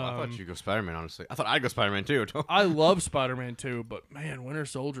Soldier. I thought you'd go Spider-Man, honestly. I thought I'd go Spider-Man, too. I love Spider-Man 2, but man, Winter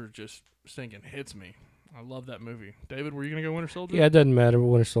Soldier just stinking hits me. I love that movie. David, were you gonna go Winter Soldier? Yeah, it doesn't matter.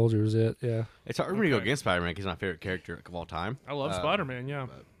 Winter Soldier was it. Yeah. It's hard for me to go against Spider-Man because he's my favorite character of all time. I love Spider-Man. Yeah,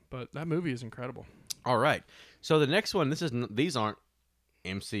 but that movie is incredible. All right. So the next one, these aren't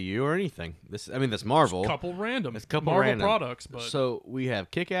MCU or anything. That's Marvel. Couple random. It's a couple Marvel random products, but So we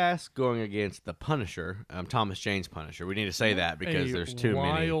have Kick-Ass going against the Punisher, Thomas Jane's Punisher. We need to say that because a there's too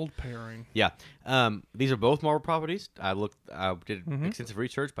many. wild pairing. Yeah. These are both Marvel properties. I did extensive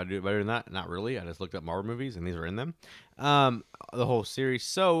research, but I do better than that. Not really. I just looked up Marvel movies, and these are in them. The whole series.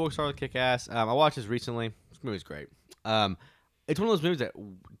 So we'll start with Kick-Ass. I watched this recently. This movie's great. It's one of those movies that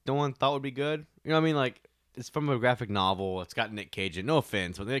no one thought would be good. You know what I mean? Like, it's from a graphic novel. It's got Nick Cage in. No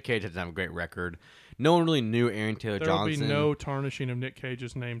offense, but Nick Cage doesn't have a great record. No one really knew Aaron Taylor There will Johnson. be no tarnishing of Nick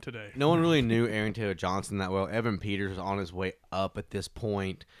Cage's name today. No one really knew Aaron Taylor Johnson that well. Evan Peters was on his way up at this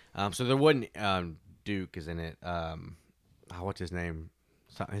point. So there wasn't Duke is in it. What's his name?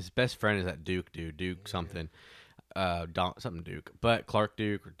 His best friend is that Duke dude. Duke something. Something Duke. But Clark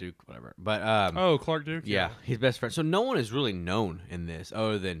Duke or Duke, whatever. But Clark Duke? yeah, his best friend. So no one is really known in this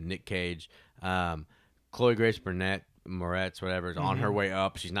other than Nick Cage. Chloe Grace Moretz, whatever, is on her way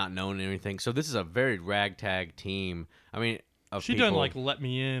up. She's not known in anything. So this is a very ragtag team. I mean, of She people. done like Let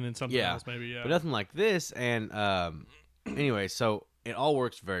Me In and something else, maybe, yeah. But nothing like this. And anyway, so it all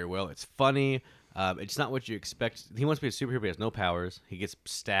works very well. It's funny. It's not what you expect. He wants to be a superhero, but he has no powers. He gets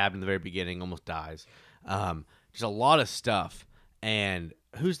stabbed in the very beginning, almost dies. There's a lot of stuff. And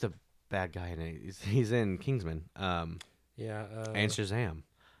who's the bad guy in it? He's in Kingsman. Yeah. And Shazam.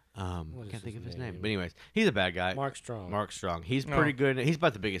 I is can't think of his his name. name? But anyways, he's a bad guy. Mark Strong. Mark Strong. He's pretty good. He's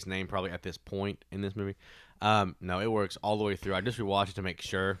about the biggest name probably at this point in this movie. No, it works all the way through. I just rewatched it to make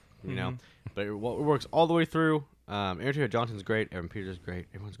sure, you know. But it works all the way through. Aaron Taylor Johnson's great. Evan Peters is great.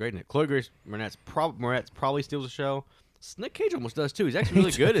 Everyone's great in it. Chloe Grace Moretz probably steals the show. Nick Cage almost does too. He's actually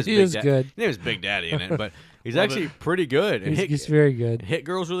really good as He Big is Daddy. good. His name is Big Daddy in it, but he's actually pretty good. And He's very good. Hit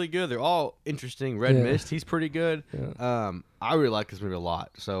Girl's really good. They're all interesting. Red Yeah. Mist, he's pretty good. Yeah. I really like this movie a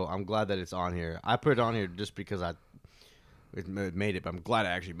lot, so I'm glad that it's on here. I put it on here just because it made it, but I'm glad I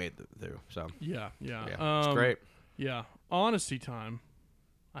actually made it through. So Yeah. yeah, it's great. Yeah. Honesty time.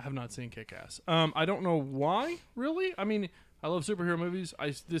 I have not seen Kick-Ass. I don't know why, really. I mean, I love superhero movies.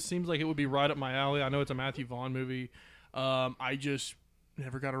 This seems like it would be right up my alley. I know it's a Matthew Vaughn movie. I just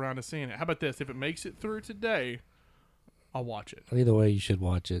never got around to seeing it. How about this? If it makes it through today, I'll watch it. Either way, you should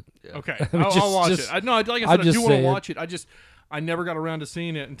watch it. Okay, mean, I'll watch just- it. Like I said, I'm I just do want to saying. watch it. I never got around to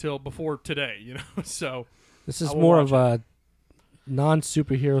seeing it until before today. You know, so This is I will more watch of a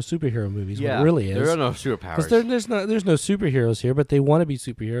superhero movies. Yeah, What it really is. there are no superpowers. Because there's no superheroes here, but they want to be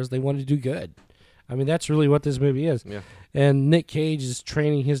superheroes. They want to do good. I mean, that's really what this movie is. Yeah. And Nick Cage is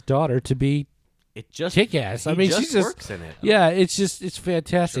training his daughter to be It just kick-ass. I he mean, just she's just works in it. yeah. It's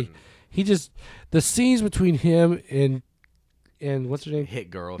fantastic. The scenes between him and what's her name? Hit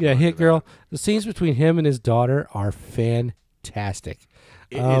Girl. Yeah, Hit Girl. The scenes between him and his daughter are fantastic.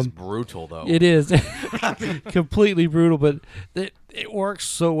 It is brutal though. It is completely brutal, but it works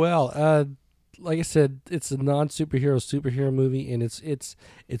so well. Like I said, it's a superhero movie, and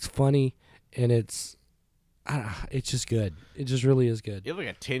it's funny, and it's just good. It just really is good. You have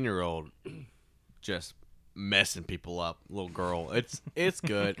like a 10-year-old just messing people up, little girl. It's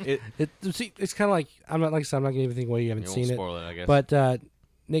good. It's kind of like I'm not gonna give anything away. You haven't You seen won't it, spoil it, I guess. but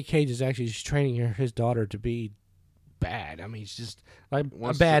Nick Cage is actually just training his daughter to be bad. I mean, it's just like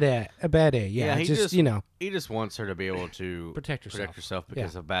a bad A. Yeah, he just you know. he just wants her to be able to Protect herself.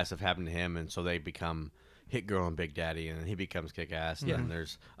 because of bad stuff happened to him, and so they become Hit Girl and Big Daddy, and then he becomes Kick-Ass, and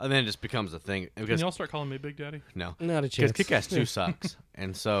then it just becomes a thing. can Because y'all start calling me Big Daddy? no, Not a because chance. Kick-Ass 2 sucks,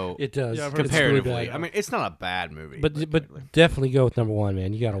 and so It does. Yeah, I've heard It's really comparatively, bad. I mean, it's not a bad movie, But definitely go with number one,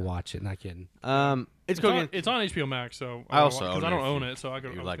 man. You got to watch it. Not kidding. it's going to It's on HBO Max, so I also because own I it don't if own you- it, so I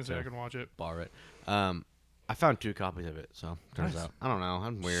you'd can like say to. I can watch it. borrow it. I found 2 copies of it, so turns out I don't know.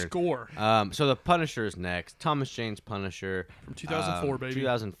 I'm weird. Score So the Punisher is next. Thomas Jane's Punisher from 2004, baby.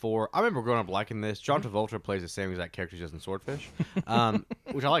 2004. I remember growing up liking this. John Travolta plays the same exact character he does in Swordfish.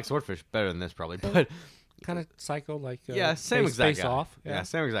 which I like Swordfish better than this probably, but Kind of psycho, like yeah, same exact face guy. off. Yeah,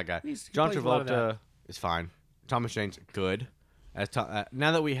 same exact guy. He John plays a lot of Travolta is fine. Thomas Jane's good.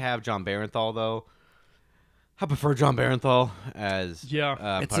 Now that we have John Barenthal, though, I prefer John Barenthal as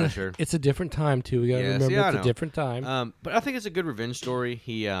Punisher. It's a different time too. We gotta Yes, remember yeah, I it's a know. different time. But I think it's a good revenge story.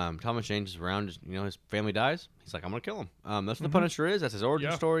 Thomas Jane is around. His family dies. He's like, I'm gonna kill him. That's what the Punisher is. That's his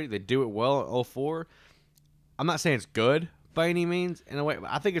origin Yeah. story. They do it well in 04. I'm not saying it's good by any means. In a way,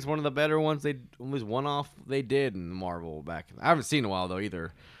 I think it's one of the better ones. At least one-off they did in Marvel back. I haven't seen it in a while though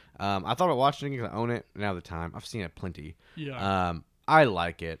either. I thought about watching it because I own it. Now the time I've seen it plenty. Yeah. I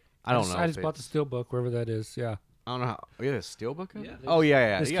like it. I don't know. I if just bought the it's- Steelbook, wherever that is. Yeah. I don't know how. Oh, yeah, the steelbook. Of it? Yeah, they Oh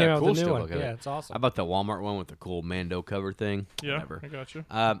yeah. This You came got a out cool with the new one. steelbook of it. Yeah, it's awesome. I bought the Walmart one with the cool Mando cover thing. Yeah, Whatever. I got you.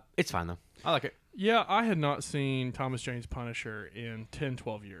 It's fine though. I like it. Yeah, I had not seen Thomas Jane's Punisher in 10,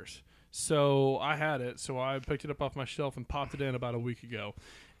 12 years. So I had it, so I picked it up off my shelf and popped it in about a week ago.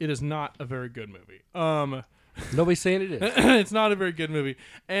 It is not a very good movie. Nobody's saying it is. It's not a very good movie.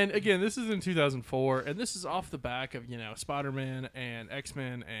 And again, this is in 2004, and this is off the back of, Spider-Man and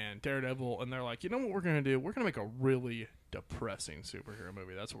X-Men and Daredevil, and they're like, you know what we're going to do? We're going to make a really depressing superhero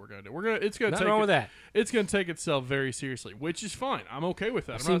movie. That's what we're going to do. It's going to Nothing take wrong with that. It's going to take itself very seriously, which is fine. I'm okay with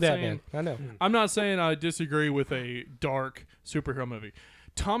that. I've I'm seen not Batman. saying I know. I'm not saying I disagree with a dark superhero movie.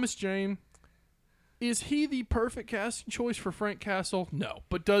 Thomas Jane, is he the perfect casting choice for Frank Castle? No.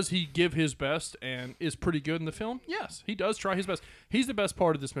 But does he give his best and is pretty good in the film? Yes, he does try his best. He's the best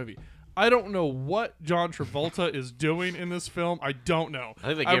part of this movie. I don't know what John Travolta is doing in this film. I don't know.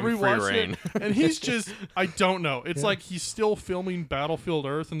 I think they gave him free rewatched reign. it, and he's just, I don't know. It's like he's still filming Battlefield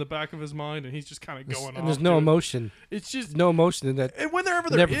Earth in the back of his mind, and he's just kind of going on. And there's no emotion. It's just No emotion in that. and whenever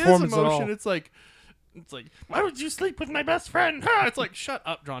in there their is performance at emotion, all. it's like, why would you sleep with my best friend? Ha! It's like, shut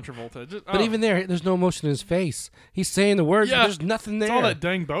up, John Travolta. Just, But even there's no emotion in his face. He's saying the words, Yeah, but there's nothing there. it's all that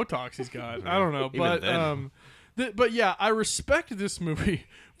dang Botox he's got. I don't know, but then. but yeah, I respect this movie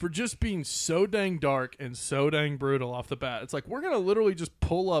for just being so dang dark and so dang brutal off the bat. It's like we're gonna literally just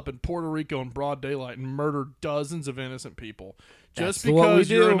pull up in Puerto Rico in broad daylight and murder dozens of innocent people just That's what we because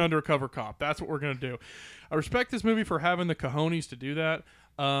you're do. an undercover cop. That's what we're gonna do. I respect this movie for having the cojones to do that.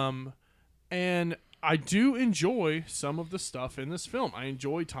 And I do enjoy some of the stuff in this film. I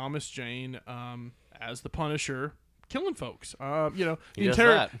enjoy Thomas Jane as the Punisher killing folks. The He does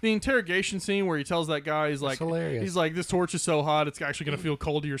that. the interrogation scene where he tells that guy, he's like, hilarious. he's like, this torch is so hot, it's actually going to feel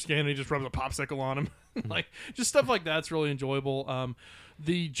cold to your skin. And he just rubs a popsicle on him. Like, just stuff like that's really enjoyable.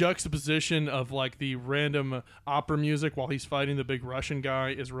 The juxtaposition of like the random opera music while he's fighting the big Russian guy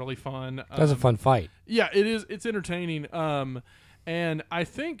is really fun. That's a fun fight. Yeah, it is. It's entertaining. And I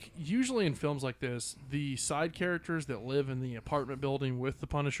think usually in films like this, the side characters that live in the apartment building with the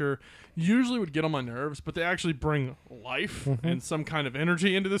Punisher usually would get on my nerves, but they actually bring life and some kind of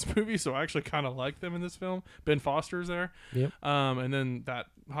energy into this movie. So I actually kind of like them in this film. Ben Foster's there. Yep. And then that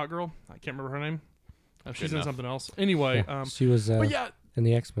hot girl, I can't remember her name. She's in enough. something else. Anyway, She was but yeah, in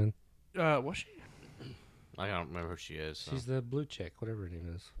the X-Men. was she? I don't remember who she is. So. She's the blue chick, whatever her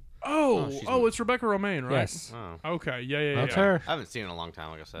name is. Oh, she's it's Rebecca Romaine, right? Yes. Oh. Okay, yeah. That's yeah. her. I haven't seen it in a long time,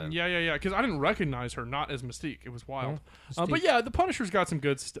 like I said. Yeah. Because I didn't recognize her, not as Mystique. It was wild. But Mystique. yeah, The Punisher's got some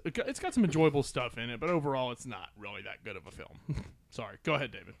good. It's got some enjoyable stuff in it, but overall, it's not really that good of a film. Sorry. Go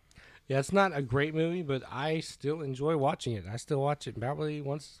ahead, David. Yeah, it's not a great movie, but I still enjoy watching it. I still watch it probably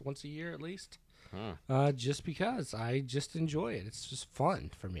once a year at least. Just because I just enjoy it. It's just fun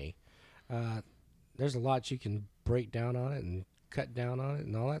for me. There's a lot you can break down on it and cut down on it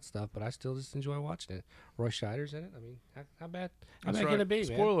and all that stuff, but I still just enjoy watching it. Roy Scheider's in it. I mean, how bad can it be, man?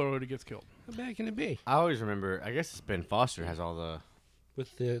 Spoiler alert, he gets killed. How bad can it be? I always remember. I guess it's Ben Foster has all the.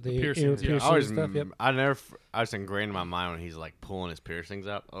 With the piercings, yeah. piercing I always. stuff, yep. I was ingrained in my mind when he's like pulling his piercings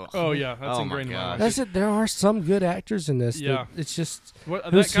out. Oh yeah, that's Oh, my ingrained in my gosh. mind. That's it. There are some good actors in this. Yeah. It's just What,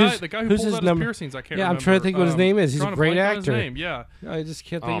 Who's- the guy who who's pulled his out number? his piercings, I can't Yeah, remember. I'm trying to think what his name is. He's a drawing great blank on his actor. name, yeah. I just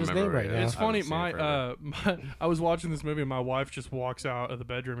can't I think don't of his name remember right it. now. It's I haven't funny. seen it forever. I was watching this movie and my wife just walks out of the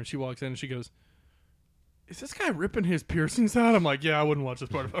bedroom and she walks in and she goes, "Is this guy ripping his piercings out?" I'm like, "Yeah, I wouldn't watch this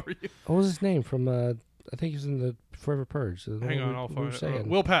part if I were you." What was his name from? I think he was in the Forever Purge. The Hang one on, I'll we were find it. saying.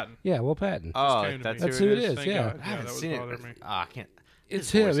 Will Patton. Yeah, Will Patton. Oh, came to that's, me. That's who who it it is. is. Thank Yeah, God. I haven't that was seen it. bothering me. I can't.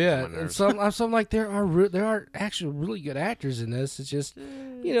 it's his voice him. gets Yeah, on my and nerves. some like there are actually really good actors in this. It's just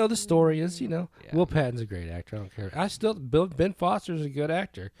the story is Yeah. Will Patton's a great actor. I don't care. Ben Foster's a good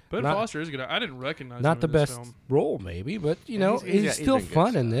actor. Ben Not- Foster is good. I didn't recognize Not him the in this best film. role, maybe, but he's he's still been good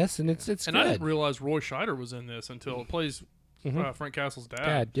fun in stuff. this, and it's And good. I didn't realize Roy Scheider was in this until it plays Frank Castle's dad.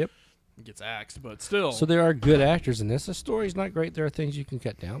 Dad, yep. He gets axed, but still. So there are good actors in this. The story's not great. There are things you can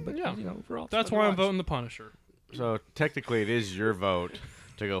cut down, but Yeah. overall, it's That's fun to why I'm watch. voting the Punisher. So technically, it is your vote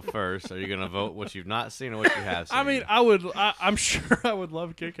to go first. Are you gonna vote what you've not seen or what you have seen? I mean, I would. I'm sure I would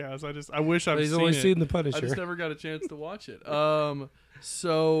love Kick-Ass. I wish I've But he's seen only it. seen The I Punisher. just never got a chance to watch it.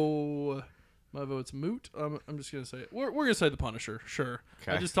 So my vote's moot. I'm just gonna say it. We're gonna say The Punisher. Sure.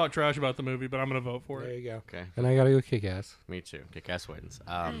 I Okay. just talked trash about the movie, but I'm gonna vote for There it. you go. Okay, And I gotta go kick ass. me too. Kick-Ass wins.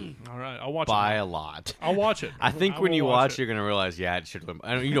 All right, I'll watch By it. a lot. I'll watch it. I think when will you watch, it. you're gonna realize, yeah, it should win.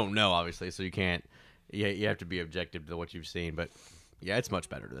 I mean, you don't know, obviously, so you can't. Yeah, you have to be objective to what you've seen, but yeah, it's much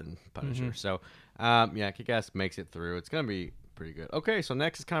better than Punisher. Mm-hmm. So, yeah, Kick-Ass makes it through. It's gonna be pretty good. Okay, so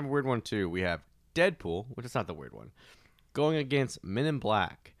next is kind of a weird one too. We have Deadpool, which is not the weird one, going against Men in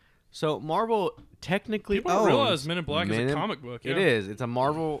Black. So Marvel technically People don't owns realize Men in Black is a Men in- comic book. It yeah. is. It's a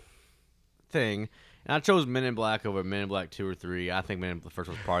Marvel thing. And I chose Men in Black over Men in Black 2 or 3. I think the first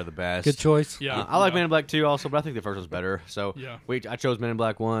one's probably the best. Good choice. Yeah, I like yeah. Men in Black 2 also, but I think the first one's better. So Yeah. I chose Men in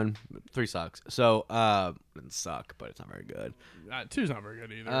Black 1. 3 sucks. So it doesn't suck, but it's not very good. 2's not very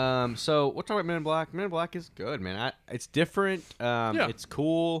good either. So we'll talk about Men in Black. Men in Black is good, man. It's different. Yeah. It's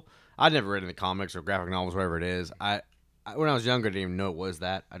cool. I'd never read any comics or graphic novels, whatever it is. When I was younger, I didn't even know it was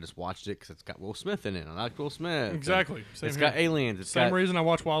that. I just watched it because it's got Will Smith in it. I like Will Smith. Exactly. Same It's here. got aliens. It's Same got, reason I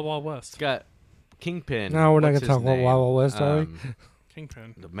watch Wild Wild West. It's got Kingpin. No, we're not What's gonna talk his about name? Wild Wild West, are we?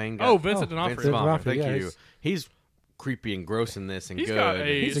 Kingpin. The main guy. Oh, Vincent D'Onofrio. Vincent D'Onofrio. yeah, Thank you. He's creepy and gross in this and He's good. got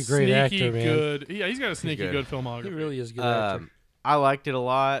a He's a great sneaky actor, man. good. Yeah, he's got a sneaky good. good filmography. He really is a good actor. I liked it a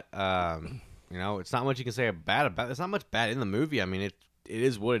lot. It's not much you can say bad about. There's not much bad in the movie. I mean, it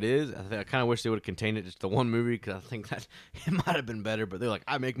is what it is. I kind of wish they would have contained it just to one movie because I think that it might have been better. But they're like,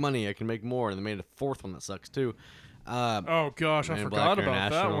 I make money, I can make more, and they made a fourth one that sucks too. Oh gosh, I Man in forgot Black about that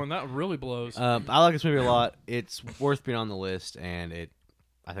International. one. That really blows. I like this movie a lot. It's worth being on the list, and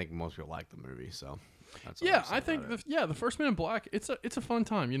I think most people like the movie. So that's all Yeah, I'll say I think about it. the first Men in Black. It's a fun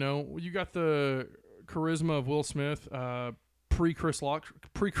time. You know, you got the charisma of Will Smith, pre Chris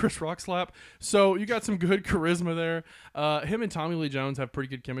Rock slap. So you got some good charisma there. Him and Tommy Lee Jones have pretty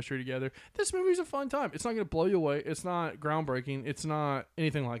good chemistry together. This movie's a fun time. It's not going to blow you away. It's not groundbreaking. It's not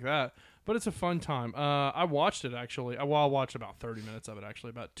anything like that. But it's a fun time. I watched it actually. I watched about 30 minutes of it actually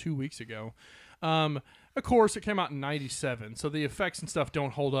about 2 weeks ago. Of course, it came out in '97, so the effects and stuff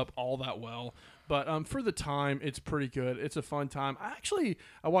don't hold up all that well. But for the time, it's pretty good. It's a fun time. I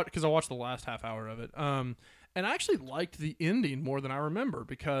watched the last half hour of it. And I actually liked the ending more than I remember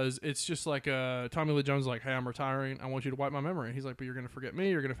because it's just like Tommy Lee Jones is like, hey, I'm retiring. I want you to wipe my memory. And he's like, but you're going to forget me.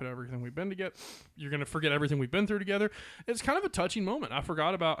 You're going to forget everything we've been together. You're going to forget everything we've been through together. It's kind of a touching moment. I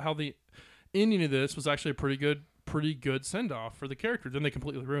forgot about how the ending of this was actually a pretty good send off for the character. Then they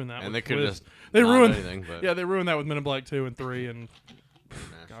completely ruined that. And with- they could have with- just they not ruined anything, but yeah, they ruined that with Men in Black 2 and 3 and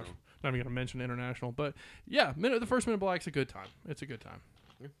National. gosh, not even going to mention International. But yeah, the first Men in Black's a good time. It's a good time.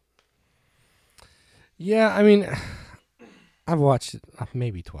 Yeah, I mean, I've watched it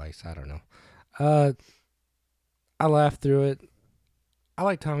maybe twice. I don't know. I laughed through it. I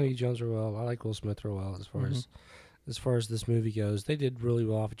like Tommy Lee Jones real well. I like Will Smith real well as far as this movie goes. They did really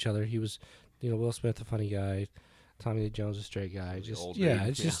well off each other. He was, Will Smith a funny guy, Tommy Lee Jones a straight guy. Just old yeah, dude.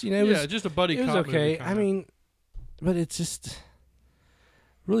 it's Yeah. just it was Just a buddy it was cop movie okay. kinda. I mean, but it's just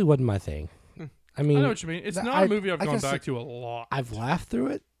really wasn't my thing. I mean, I know what you mean. It's not a movie I've like gone I said, back to a lot. I've laughed through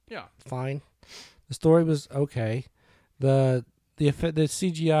it. Yeah. Fine. The story was okay. The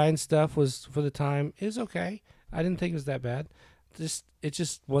CGI and stuff was for the time is okay. I didn't think it was that bad. It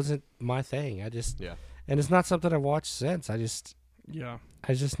just wasn't my thing. Yeah. And it's not something I've watched since. Yeah.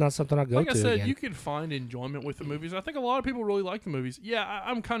 It's just not something I'll go Like to I said, again. you can find enjoyment with the movies. I think a lot of people really like the movies. Yeah,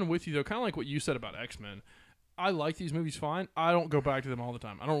 I'm kind of with you, though. Kind of like what you said about X-Men. I like these movies fine. I don't go back to them all the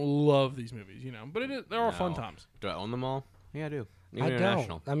time. I don't love these movies, but there are fun No. times. Do I own them all? Yeah, I do. Even I don't.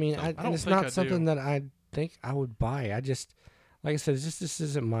 International. I mean, So- and don't it's think I not something do. that I think I would buy. I just, like I said, this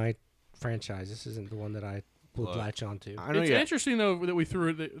isn't my franchise. This isn't the one that I would Look, latch onto. I know It's you. interesting though that we threw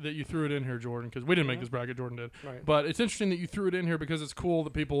it that you threw it in here, Jordan, because we didn't make this bracket. Jordan did, Right. but it's interesting that you threw it in here because it's cool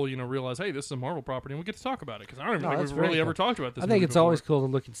that people realize, hey, this is a Marvel property, and we get to talk about it because I don't even No, think that's we've very really ever cool. talked about this. I think movie it's before. always cool to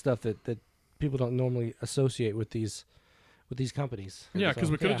look at stuff that people don't normally associate with these companies. Yeah, because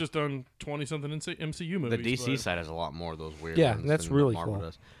we could have yeah. just done 20-something MCU The movies. DC but- side has a lot more of those weird Yeah, ones that's than really Marvel cool.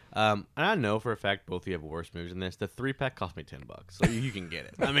 does. And I know for a fact both of you have worse movies than this. The 3-pack cost me $10, so you can get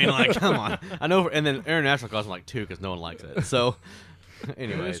it. I mean, like, come on. I know, and then International cost me like $2 because no one likes it. So, It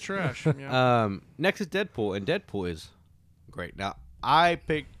anyways, is trash. Yeah. next is Deadpool, and Deadpool is great. Now, I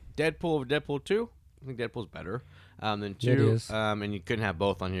picked Deadpool over Deadpool 2. I think Deadpool's better than 2. It is. And you couldn't have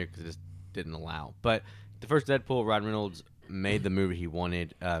both on here because it just didn't allow. But the first Deadpool, Ryan Reynolds made the movie he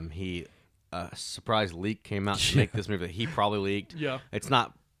wanted. A surprise leak came out to make this movie that he probably leaked. Yeah. It's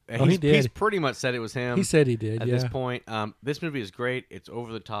not Oh, he did. He's pretty much said it was him. He said he did. at Yeah. this point. This movie is great. It's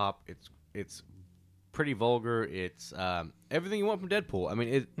over the top. It's pretty vulgar. It's everything you want from Deadpool. I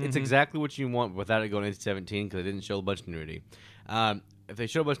mean, it's exactly what you want without it going into 17 because it didn't show a bunch of nudity. If they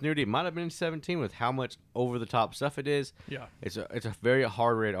show a bunch of nudity, it might have been 17 with how much over the top stuff it is. Yeah. It's a very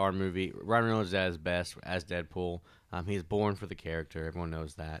hard rated R movie. Ryan Reynolds is at his best as Deadpool. He's born for the character. Everyone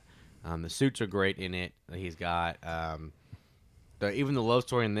knows that. The suits are great in it. He's got even the love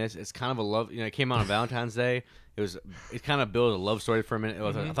story in this. It's kind of a love. It came out on Valentine's Day. It kind of built a love story for a minute.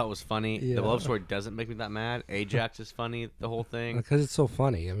 I thought it was funny. Yeah. The love story doesn't make me that mad. Ajax is funny. The whole thing. Because it's so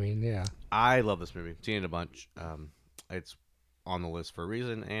funny. I mean, yeah. I love this movie. Seen it a bunch. It's on the list for a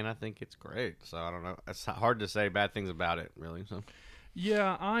reason, and I think it's great. So I don't know. It's hard to say bad things about it, really. So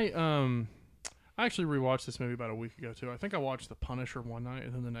Yeah, I actually rewatched this movie about a week ago too. I think I watched The Punisher one night,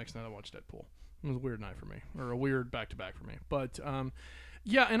 and then the next night I watched Deadpool. It was a weird night for me, or a weird back-to-back for me. But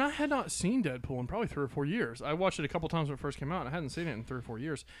yeah, and I had not seen Deadpool in probably 3 or 4 years. I watched it a couple times when it first came out, and I hadn't seen it in 3 or 4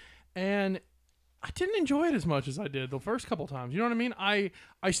 years. And I didn't enjoy it as much as I did the first couple times. You know what I mean? I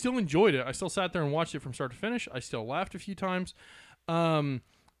still enjoyed it. I still sat there and watched it from start to finish. I still laughed a few times.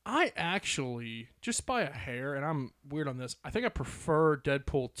 I actually, just by a hair, and I'm weird on this, I think I prefer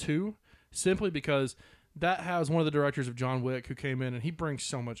Deadpool 2 simply because that has one of the directors of John Wick who came in, and he brings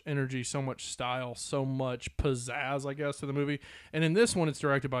so much energy, so much style, so much pizzazz, I guess, to the movie. And in this one, it's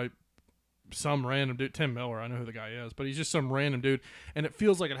directed by some random dude, Tim Miller. I know who the guy is, but he's just some random dude, and it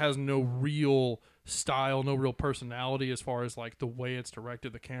feels like it has no real style, no real personality as far as like the way it's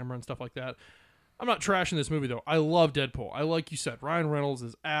directed, the camera and stuff like that. I'm not trashing this movie though. I love Deadpool. Like you said, Ryan Reynolds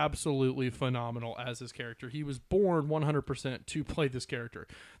is absolutely phenomenal as his character. He was born 100% to play this character.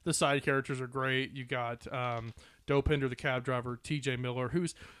 The side characters are great. You got Dopinder, the cab driver, T.J. Miller,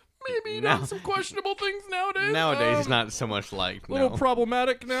 who's maybe done some questionable things nowadays. nowadays, he's not so much liked. A little No.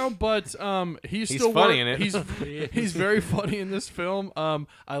 problematic now, but he's still funny in it. He's very funny in this film.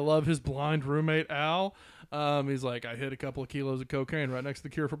 I love his blind roommate Al. He's like, I hit a couple of kilos of cocaine right next to the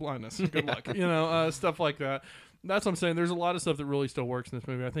cure for blindness. Good luck. Stuff like that. That's what I'm saying. There's a lot of stuff that really still works in this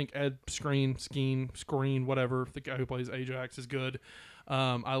movie. I think Ed Skrein, whatever, the guy who plays Ajax is good.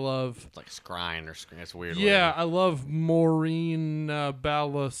 I love... It's like Scrine or Scrine. It's weird. Yeah, whatever. I love Maureen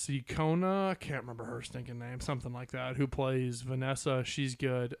Ballasicona. I can't remember her stinking name. Something like that. Who plays Vanessa. She's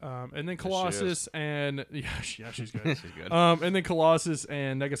good. And then Colossus and... she's good. She's good. And then Colossus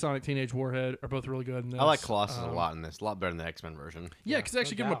and Negasonic Teenage Warhead are both really good in this. I like Colossus a lot in this. A lot better than the X-Men version. Yeah, because they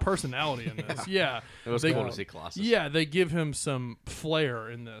actually give him a personality in this. Yeah. It was They- cool to see Colossus. Yeah, they give him some flair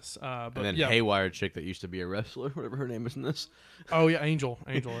in this. But And then yeah. Haywire chick that used to be a wrestler, whatever her name is in this. Oh yeah, Angel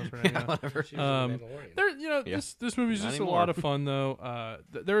is her name. Yeah. Whatever. There, Yeah. this movie's Not just anymore. a lot of fun though.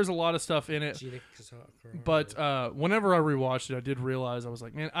 There is a lot of stuff in it, but whenever I rewatched it, I did realize I was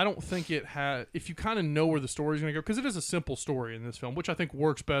like, man, I don't think it had. If you kind of know where the story's gonna go, because it is a simple story in this film, which I think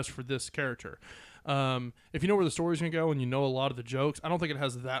works best for this character. If you know where the story's gonna go and you know a lot of the jokes, I don't think it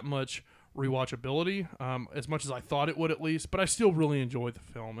has that much rewatchability, as much as I thought it would at least. But I still really enjoyed the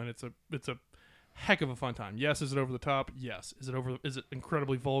film, and it's a heck of a fun time. Yes, is it over the top? Yes. Is it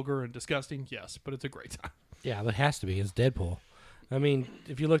incredibly vulgar and disgusting? Yes, but it's a great time. Yeah, it has to be. It's Deadpool. I mean,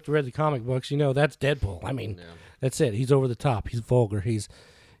 if you read the comic books, that's Deadpool. I mean, that's it. He's over the top. He's vulgar. He's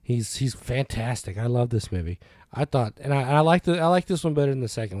fantastic. I love this movie. I thought, and I like this one better than the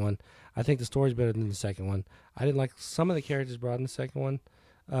second one. I think the story's better than the second one. I didn't like some of the characters brought in the second one,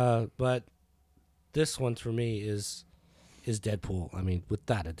 but this one for me is Deadpool. I mean,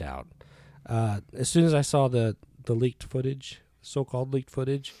 without a doubt. As soon as I saw the leaked footage, so-called leaked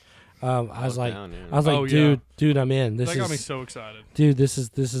footage, I was like, down, yeah. Oh, yeah. dude, I'm in. This That got me is, so excited. dude, this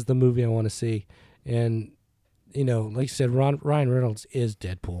is the movie I want to see. And like you said, Ryan Reynolds is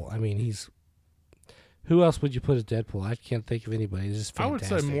Deadpool. I mean, who else would you put as Deadpool? I can't think of anybody. It's just I would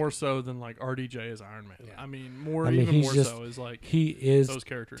fantastic. say more so than like RDJ as Iron Man. Yeah. I mean, he's more just- so is like He is. those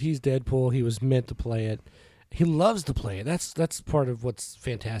characters. He's Deadpool. He was meant to play it. He loves to play it. That's part of what's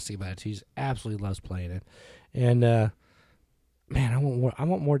fantastic about it. He absolutely loves playing it. And man, I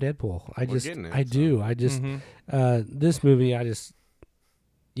want more Deadpool. I getting it, I so. do. I just Mhm. this movie.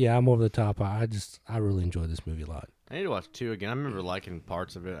 I'm over the top. I really enjoyed this movie a lot. I need to watch 2 again. I remember liking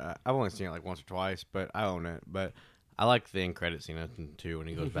parts of it. I've only seen it like once or twice, but I own it. But I like the end credit scene in 2 when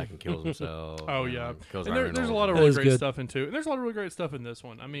he goes back and kills himself. Oh yeah, kills and Ryan there's a Reynolds. lot of That really is great good. stuff in 2, and there's a lot of really great stuff in this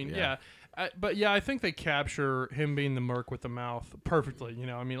one. I mean, Yeah. I think they capture him being the merc with the mouth perfectly.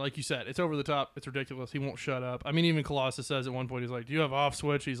 I mean, like you said, it's over the top, it's ridiculous. He won't shut up. I mean, even Colossus says at one point, he's like, "Do you have off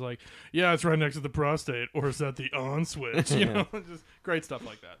switch?" He's like, "Yeah, it's right next to the prostate," or is that the on switch? Just great stuff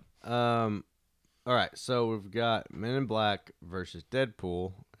like that. All right, so we've got Men in Black versus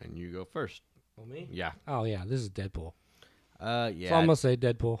Deadpool, And you go first. Well, me? Yeah. Oh yeah, this is Deadpool. Yeah. So I'm gonna say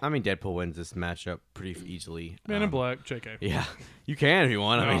Deadpool. I mean, Deadpool wins this matchup pretty easily. Man in Black, JK. Yeah, you can if you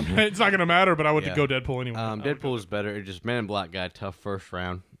want. I mean, It's not gonna matter, but I would Yeah. go Deadpool anyway. Deadpool is better. It just Man in Black got a tough first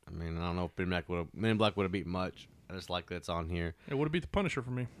round. I mean, I don't know if Men in Black would have beat much. I just like that it's on here. It would have beat the Punisher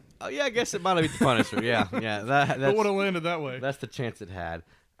for me. Oh yeah, I guess it might have beat the Punisher. Yeah. It That's would have landed that way. that's the chance it had.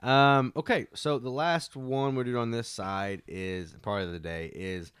 Okay, so the last one we're doing on this side is part of the day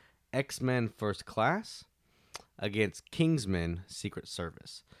is X-Men First Class against Kingsman Secret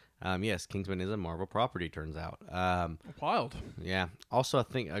Service. Yes, Kingsman is a Marvel property, turns out. Wild. Yeah. Also, I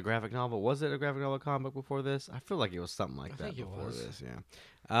think a graphic novel. Was it a graphic novel comic book before this? I feel like it was something like that think it before was. this.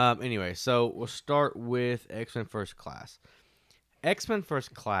 Yeah. Anyway, so we'll start with X-Men First Class. X-Men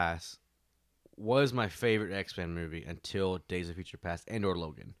First Class was my favorite X-Men movie until Days of Future Past and or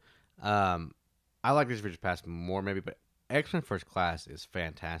Logan. I like Days of Future Past more maybe, but X-Men First Class is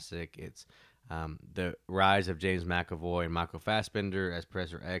fantastic. It's the rise of James McAvoy and Michael Fassbender as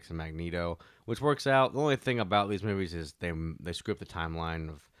Professor X and Magneto, which works out. The only thing about these movies is they script the timeline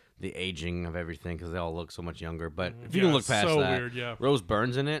of the aging of everything because they all look so much younger. But if you Yeah, can look past so that, weird, yeah. Rose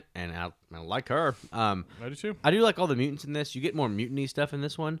Byrne's in it, and I like her. I do too. I do like all the mutants in this. You get more mutiny stuff in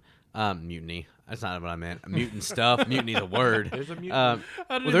this one. Mutiny. That's not what I meant. Mutant stuff. Mutiny's a word. There's a mutiny.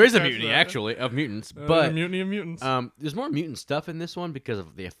 Well, there is a mutiny actually of mutants, but Mutiny of Mutants. there's more mutant stuff in this one because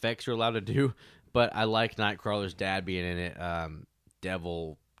of the effects you're allowed to do. But I like Nightcrawler's dad being in it.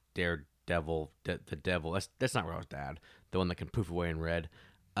 Daredevil, the devil. That's not Raw's dad. The one that can poof away in red.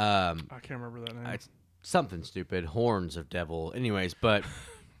 I can't remember that name. It's something stupid. Horns of Devil. Anyways, but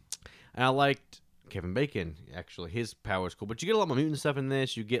and I liked Kevin Bacon, actually. His power is cool. But you get a lot more mutant stuff in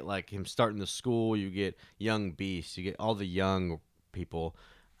this. You get like him starting the school. You get young Beast. You get all the young people.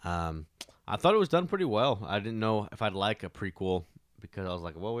 I thought it was done pretty well. I didn't know if I'd like a prequel because I was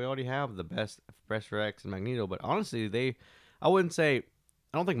like, well, we already have the best Professor X and Magneto. But honestly, I wouldn't say,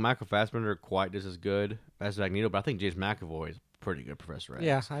 I don't think Michael Fassbender quite does as good as Magneto, but I think James McAvoy is pretty good Professor X.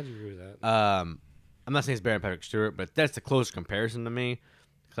 Yeah, I'd agree with that. I'm not saying it's better than Patrick Stewart, but that's the closest comparison to me.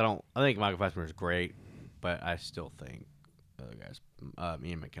 'Cause I think Michael Fassbender is great, but I still think the other guys,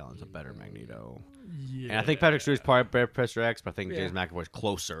 Ian McKellen's a better Magneto. yeah. And I think Patrick Stewart's probably better Professor X, but I think Yeah. James McAvoy's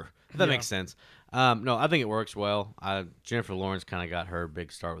closer. If that Yeah. makes sense. No, I think it works well. Jennifer Lawrence kind of got her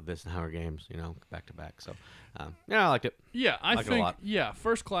big start with this in Hunger Games, back to back. So, yeah, I liked it. Yeah, I like it a think. lot. Yeah,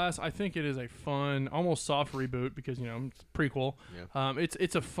 First Class. I think it is a fun, almost soft reboot because it's prequel. Yeah.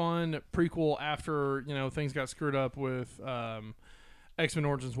 It's a fun prequel after things got screwed up with X-Men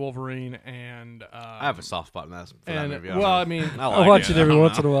Origins Wolverine and I have a soft spot in that for that and movie. I mean, I I like watch it every I don't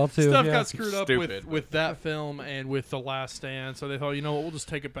once know. in a while too. stuff yeah. got screwed up Stupid, with that film and with The Last Stand, so they thought, we'll just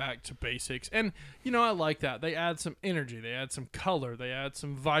take it back to basics. And I like that. They add some energy, they add some color, they add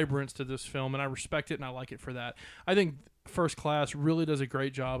some vibrance to this film, and I respect it and I like it for that. I think First Class really does a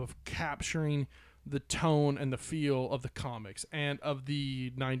great job of capturing the tone and the feel of the comics and of the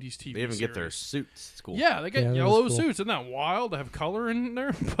 90s TV They even get their series. suits. It's cool. Yeah, they get Yeah, that yellow was cool. suits. Isn't that wild? They have color in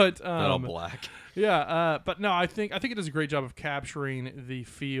there, but Not all black. yeah, but no, I think it does a great job of capturing the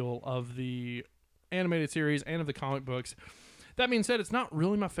feel of the animated series and of the comic books. That being said, it's not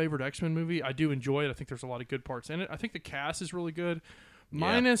really my favorite X-Men movie. I do enjoy it. I think there's a lot of good parts in it. I think the cast is really good.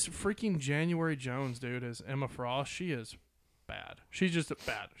 Minus freaking January Jones, dude, as Emma Frost. She is bad. She's just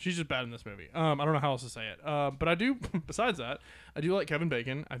bad. She's just bad in this movie. I don't know how else to say it. But I do, besides that, I do like Kevin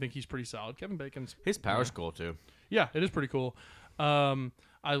Bacon. I think he's pretty solid. Kevin Bacon's... His power's cool, too. Yeah, it is pretty cool.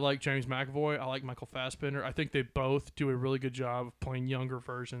 I like James McAvoy. I like Michael Fassbender. I think they both do a really good job of playing younger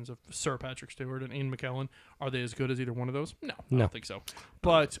versions of Sir Patrick Stewart and Ian McKellen. Are they as good as either one of those? No, I don't think so.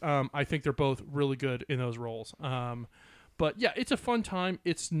 But I think they're both really good in those roles. But yeah, it's a fun time.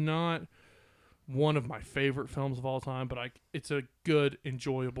 It's not one of my favorite films of all time, but it's a good,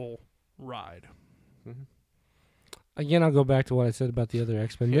 enjoyable ride. Again, I'll go back to what I said about the other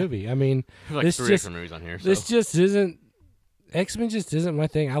X-Men movie. I mean, There's like this 3 just different movies on here. So. this just isn't X-Men. Just isn't my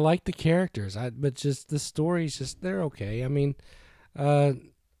thing. I like the characters, but just the stories, just they're okay. I mean, I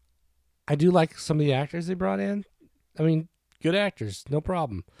do like some of the actors they brought in. I mean, good actors, no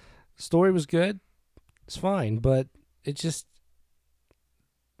problem. The story was good. It's fine, but it just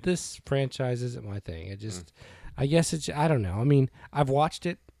this franchise isn't my thing. It just, I guess it's, I don't know. I mean, I've watched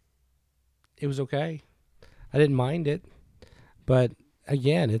it. It was okay. I didn't mind it, but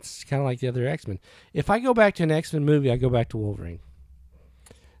again, it's kind of like the other X-Men. If I go back to an X-Men movie, I go back to Wolverine.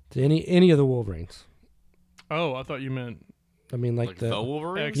 To any of the Wolverines. Oh, I thought you meant I mean, like the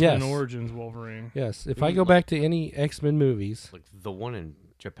Wolverine? X-Men Yes. Origins Wolverine. Yes. If I go back to any X-Men movies, Like the one in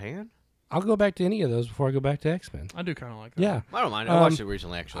Japan? I'll go back to any of those before I go back to X-Men. I do kind of like that. Yeah, I don't mind. I watched it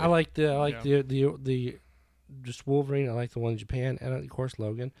recently, actually. I like the just Wolverine. I like the one in Japan, and of course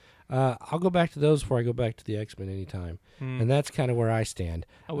Logan. I'll go back to those before I go back to the X-Men anytime, and that's kind of where I stand.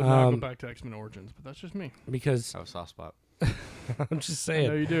 I would not go back to X-Men Origins, but that's just me. Because I have a soft spot. I'm just I saying.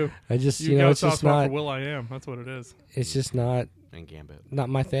 know you do. I just You got a it's soft just spot not. for Will I Am. That's what it is. It's just not And Gambit.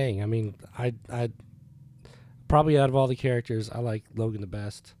 my thing. I mean, I probably out of all the characters, I like Logan the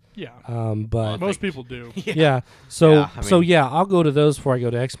best. Yeah. But Most people do. yeah. So Yeah, I mean- I'll go to those before I go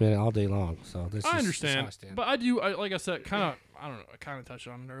to X-Men all day long. So that's I just- understand, that's how I stand. but I do. Like I said, kind of. I don't know. I kind of touched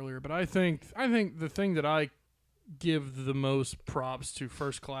on it earlier, but I think the thing that I give the most props to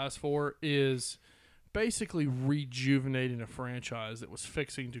First Class for is basically rejuvenating a franchise that was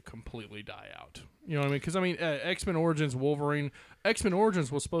fixing to completely die out. You know what I mean? Because X-Men Origins Wolverine. X-Men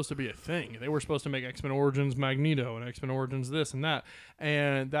Origins was supposed to be a thing. They were supposed to make X-Men Origins Magneto and X-Men Origins this and that.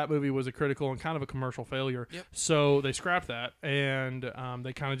 And that movie was a critical and kind of a commercial failure. Yep. So they scrapped that, and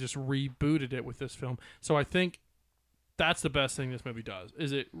they kind of just rebooted it with this film. So I think that's the best thing this movie does,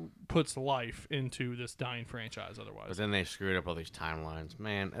 is it puts life into this dying franchise otherwise. But then they screwed up all these timelines.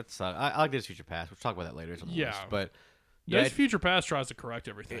 Man, that sucks. I like Days of Future Past. We'll talk about that later. It's on the Yeah. list. But Days yeah, of Future Past tries to correct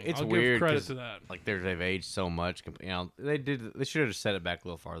everything. it's I'll weird. give credit 'cause, to that. Like they've aged so much. You know, they should have just set it back a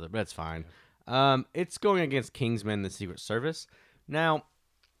little farther, but that's fine. It's going against Kingsman: The Secret Service. Now,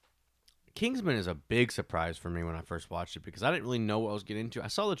 Kingsman is a big surprise for me when I first watched it because I didn't really know what I was getting into. I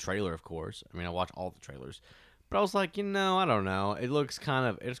saw the trailer, of course. I mean, I watched all the trailers. But I was like, I don't know. It looks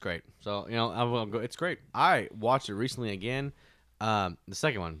it's great. So, I will go. It's great. I watched it recently again. The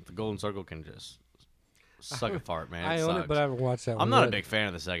second one, The Golden Circle, can just suck a fart, man. I own it, but I haven't watched that one. I'm not a yet. big fan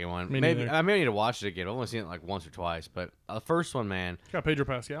of the second one. Me Maybe neither. I may need to watch it again. I've only seen it like once or twice. But the first one, man, It's got Pedro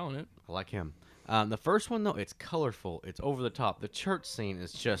Pascal in it. I like him. The first one, though, it's colorful. It's over the top. The church scene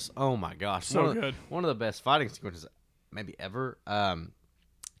is just, oh my gosh. So good. One of the best fighting sequences maybe ever.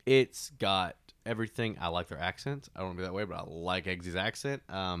 It's got everything. I like their accents. I don't want to be that way, but I like Eggsy's accent.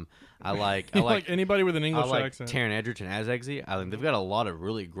 I like anybody with an English I like accent. Taron Egerton as Eggsy. I think they've got a lot of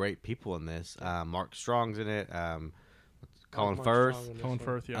really great people in this. Mark Strong's in it. Colin Mark Firth. Strong in this Colin one.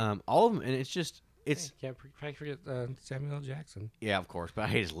 Firth, yeah. All of them, and it's Can't forget Samuel L. Jackson. yeah, of course, but I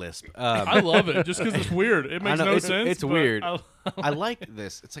hate his lisp. I love it just because it's weird. It makes know, no it's- sense. it's but weird. I I like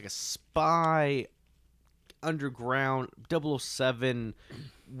this. It's like a spy underground 007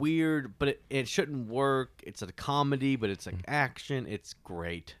 weird, but it shouldn't work. It's a comedy, but it's like action. It's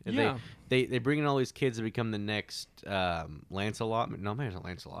great. And Yeah. They bring in all these kids to become the next Lancelot. No, maybe it's not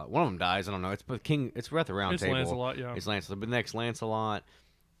Lancelot. One of them dies. I don't know. It's but King. It's at the round It's table. Lancelot, yeah. It's Lancelot. But the next Lancelot.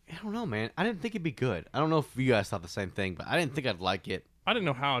 I don't know, man. I didn't think it'd be good. I don't know if you guys thought the same thing, but I didn't think I'd like it. I didn't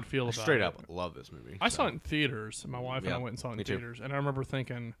know how I'd feel about Straight it. up, love this movie. I saw it in theaters. My wife and Yeah, I went and saw it in me too. theaters, and I remember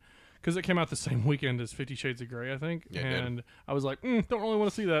thinking, because it came out the same weekend as 50 Shades of Grey, I think, Yeah, it did. and I was like, don't really want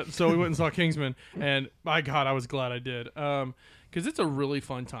to see that, so we went and saw Kingsman, and by God, I was glad I did, because it's a really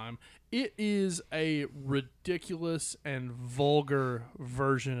fun time. It is a ridiculous and vulgar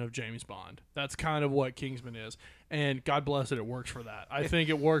version of James Bond. That's kind of what Kingsman is, and God bless it, it works for that. I think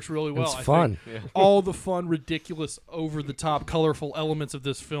it works really well. It's I fun. think all the fun, ridiculous, over-the-top, colorful elements of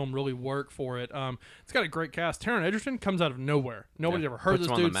this film really work for it. It's got a great cast. Taron Egerton comes out of nowhere. Nobody's Yeah, ever heard puts this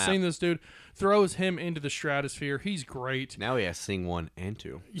him on the dude, map. seen this dude, throws him into the stratosphere. He's great. Now he has Sing 1 and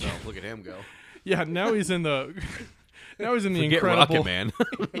 2. So look at him go. Yeah, now he's in the... Now he's in the Forget incredible... Rocket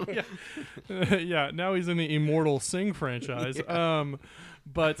Man. yeah, now he's in the Immortal Sing franchise.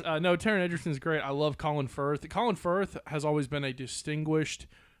 But no, Taron Egerton's great. I love Colin Firth. Colin Firth has always been a distinguished,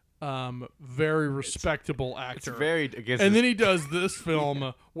 very respectable actor. It's very against. And his- then he does this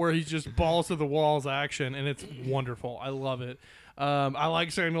film where he's just balls to the walls action, and it's wonderful. I love it. I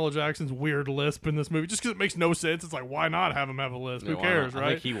like Samuel L. Jackson's weird lisp in this movie just because it makes no sense. It's like, why not have him have a lisp? Yeah, Who why not? cares, I right?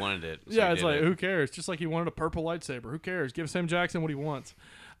 think he wanted it. so Yeah, he it's did like, it. who cares? Just like he wanted a purple lightsaber. Who cares? Give Sam Jackson what he wants.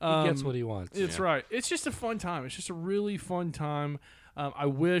 He gets what he wants. It's right. It's just a fun time. It's just a really fun time. I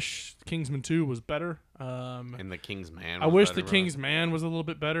wish Kingsman 2 was better. And the King's Man. I was wish better, the bro. King's Man was a little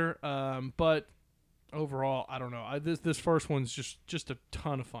bit better. But overall, I don't know. This first one's just a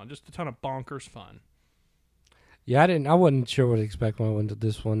ton of fun. Just a ton of bonkers fun. Yeah, I wasn't sure what to expect when I went to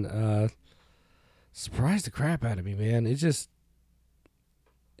this one. Surprised the crap out of me, man. It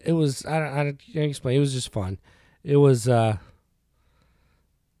was, I can't explain. It was just fun. It was, the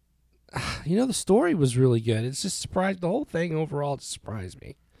story was really good. It's just surprised, the whole thing overall just surprised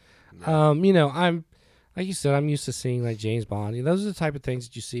me. I'm, like you said, I'm used to seeing like James Bond. Those are the type of things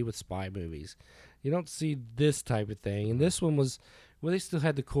that you see with spy movies. You don't see this type of thing. And this one was, well, they still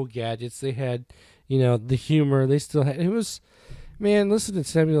had the cool gadgets. They had, the humor. They still had, Man, listening to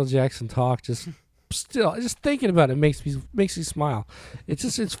Samuel Jackson talk, just thinking about it makes me smile.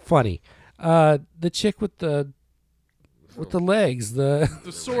 It's funny. The chick with the legs, the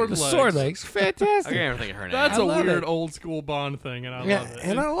sword legs. sword legs, I fantastic. can't even think of her name. That's I a love weird it. old school Bond thing, and I Yeah, love it.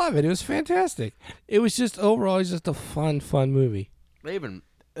 and I love it. It was fantastic. It was just overall, it's just a fun movie.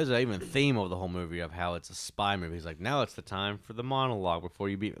 There's an even theme of the whole movie of how it's a spy movie. He's like, now it's the time for the monologue before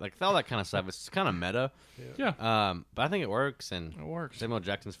you beat, like all that kind of stuff. It's kind of meta. Yeah. But I think it works, and It works. Samuel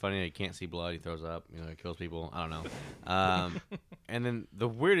Jackson's funny. He can't see blood. He throws up. He kills people. I don't know. And then the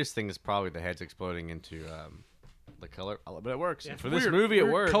weirdest thing is probably the heads exploding into the color. But it works. For this Weird- movie, it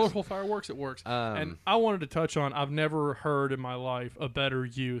weird works. Colorful fireworks, it works. And I wanted to touch on, I've never heard in my life a better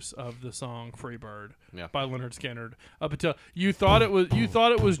use of the song "Free Bird" by Leonard Skinner. Up until you thought it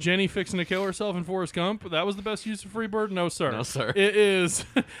was Jenny fixing to kill herself in Forrest Gump. That was the best use of "Free Bird." No, sir. No, sir. It is.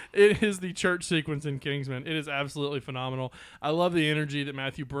 It is the church sequence in Kingsman. It is absolutely phenomenal. I love the energy that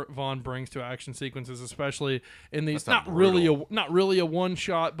Matthew Vaughn brings to action sequences, especially in these. That's Not really a one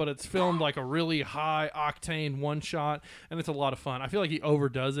shot, but it's filmed like a really high octane one shot, and it's a lot of fun. I feel like he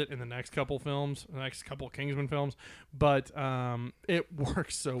overdoes it in the next couple Kingsman films, but it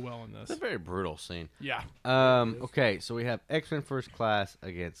works so well in It's this. a very brutal scene. Yeah. Okay, so we have X-Men First Class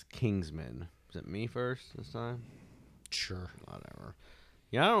against Kingsman. Is it me first this time? Sure. Whatever.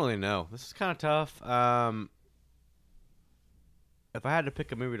 Yeah, I don't really know. This is kind of tough. If I had to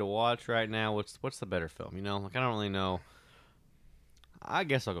pick a movie to watch right now, what's the better film? I don't really know. I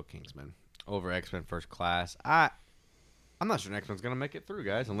guess I'll go Kingsman over X-Men First Class. I'm not sure X-Men's gonna make it through,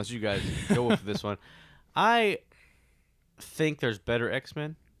 guys, unless you guys go with this one. I think there's better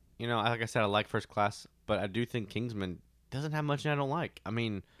X-Men. Like I said, I like First Class, but I do think Kingsman doesn't have much I don't like. I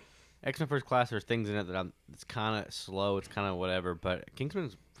mean, X-Men First Class, there's things in it that it's kind of slow, it's kind of whatever, but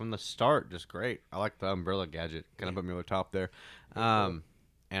Kingsman's from the start just great. I like the umbrella gadget, kind of put me over the top there. And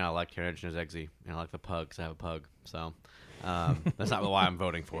I like Karen Eggsy, and I like the pug because I have a pug. So that's not why I'm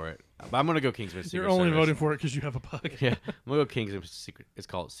voting for it. But I'm going to go Kingsman Secret You're only Service. voting for it because you have a pug. Yeah, I'm going to go Kingsman Secret. It's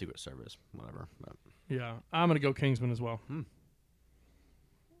called Secret Service, whatever. But. Yeah, I'm gonna go Kingsman as well.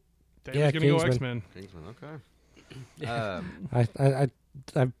 David's Yeah, gonna go Kingsman. X-Men. Kingsman, okay.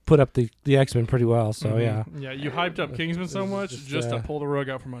 I put up the X-Men pretty well, so yeah. Yeah, you hyped up Kingsman so much just to pull the rug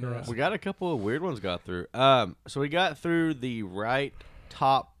out from under us. We got a couple of weird ones got through. So we got through the right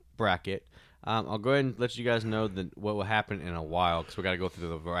top bracket. I'll go ahead and let you guys know what will happen in a while because we got to go through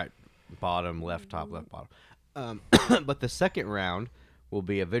the right bottom, left top, left bottom. But the second round will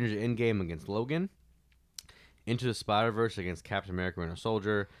be Avengers Endgame against Logan, Into the Spider-Verse against Captain America Winter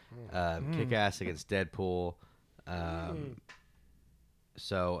Soldier, Kick-Ass against Deadpool. And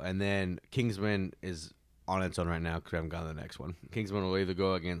then Kingsman is on its own right now because we haven't gotten the next one. Kingsman will either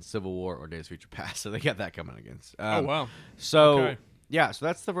go against Civil War or Days of Future Past, so they got that coming against. Oh wow! So Okay. yeah, so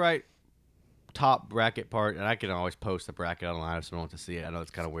that's the right top bracket part, and I can always post the bracket online if someone wants to see it. I know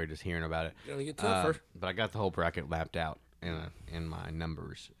it's kind of weird just hearing about it. Gonna get tougher. But I got the whole bracket mapped out in my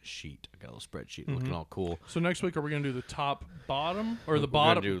numbers sheet. I got a little spreadsheet looking all cool. So next week, are we gonna do the top bottom or the We're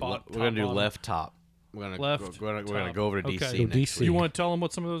bottom? We're top gonna do bottom? left top. We're gonna Left, We're gonna top. go over to DC Okay. next DC. week. You want to tell them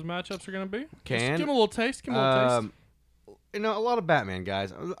what some of those matchups are gonna be? Just Can. give them a little taste. Give them a little taste. A lot of Batman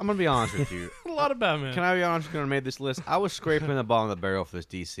guys. I'm gonna be honest with you. A lot of Batman. Can I be honest? When I made this list, I was scraping the bottom of the barrel for this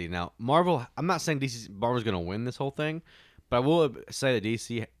DC. Now, Marvel. I'm not saying Marvel's gonna win this whole thing, but I will say that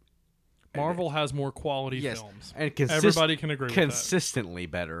DC. Marvel has more quality Yes, films. and Everybody can agree with that. consistently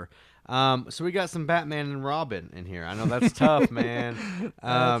better. So we got some Batman and Robin in here. I know that's tough, man.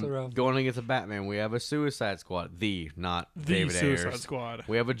 That's a rough Going against a Batman, we have a Suicide Squad. Not The David Suicide Ayers. Squad.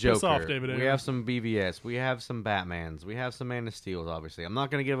 We have a Joker. Piss off, David we Ayers. have some BVS. We have some Batmans. We have some Man of Steels. Obviously, I'm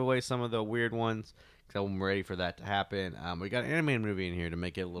not going to give away some of the weird ones because I'm ready for that to happen. We got an animated movie in here to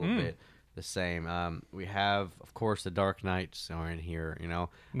make it a little bit the same. We have, of course, the Dark Knights are in here. No.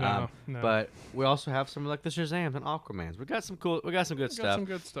 But we also have some like the Shazams and Aquamans. We got some good We got stuff. some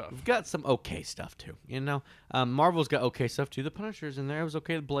good stuff. We've got some okay stuff too. Marvel's got okay stuff too. The Punisher's in there. It was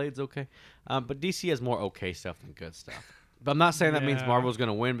okay. The Blade's okay. But DC has more okay stuff than good stuff. But I'm not saying that means Yeah. Marvel's going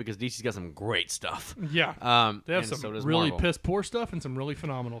to win because DC's got some great stuff. Yeah. They have and some so does really Marvel. piss poor stuff and some really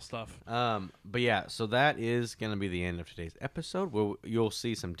phenomenal stuff. But yeah, so that is going to be the end of today's episode. You'll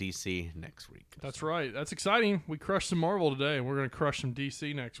see some DC next week. That's right. That's exciting. We crushed some Marvel today, and we're going to crush some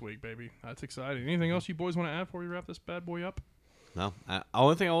DC next week, baby. That's exciting. Anything else you boys want to add before we wrap this bad boy up? No, the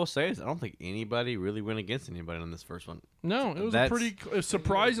only thing I will say is I don't think anybody really went against anybody on this first one. No, it was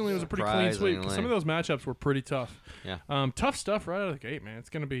surprisingly, it was a pretty clean sweep. 'Cause some of those matchups were pretty tough. Yeah. Tough stuff right out of the gate, man. It's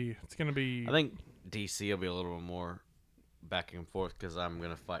gonna be. I think DC will be a little more back and forth because I'm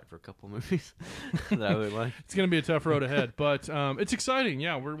gonna fight for a couple movies that I would like. It's going to be a tough road ahead, but it's exciting.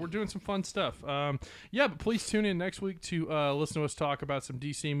 Yeah, we're doing some fun stuff. Yeah, but please tune in next week to listen to us talk about some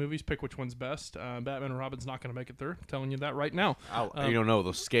DC movies. Pick which one's best. Batman and Robin's not going to make it through. I'm telling you that right now. You don't know,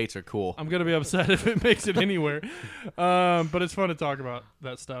 those skates are cool. I'm going to be upset if it makes it anywhere. But it's fun to talk about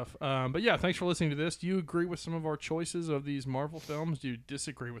that stuff. But yeah, thanks for listening to this. Do you agree with some of our choices of these Marvel films? Do you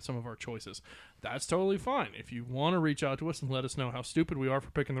disagree with some of our choices? That's totally fine. If you want to reach out to us and let us know how stupid we are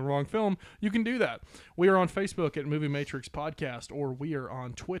for picking the wrong film, you can do that. We are on Facebook at Movie Matrix Podcast, or we are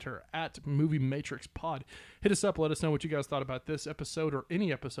on Twitter at Movie Matrix Pod. Hit us up. Let us know what you guys thought about this episode, or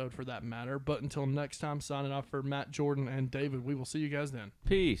any episode for that matter. But until next time, signing off for Matt, Jordan, and David. We will see you guys then.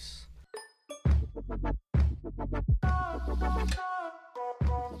 Peace.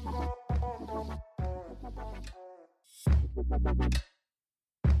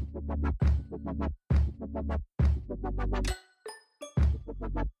 Thank you.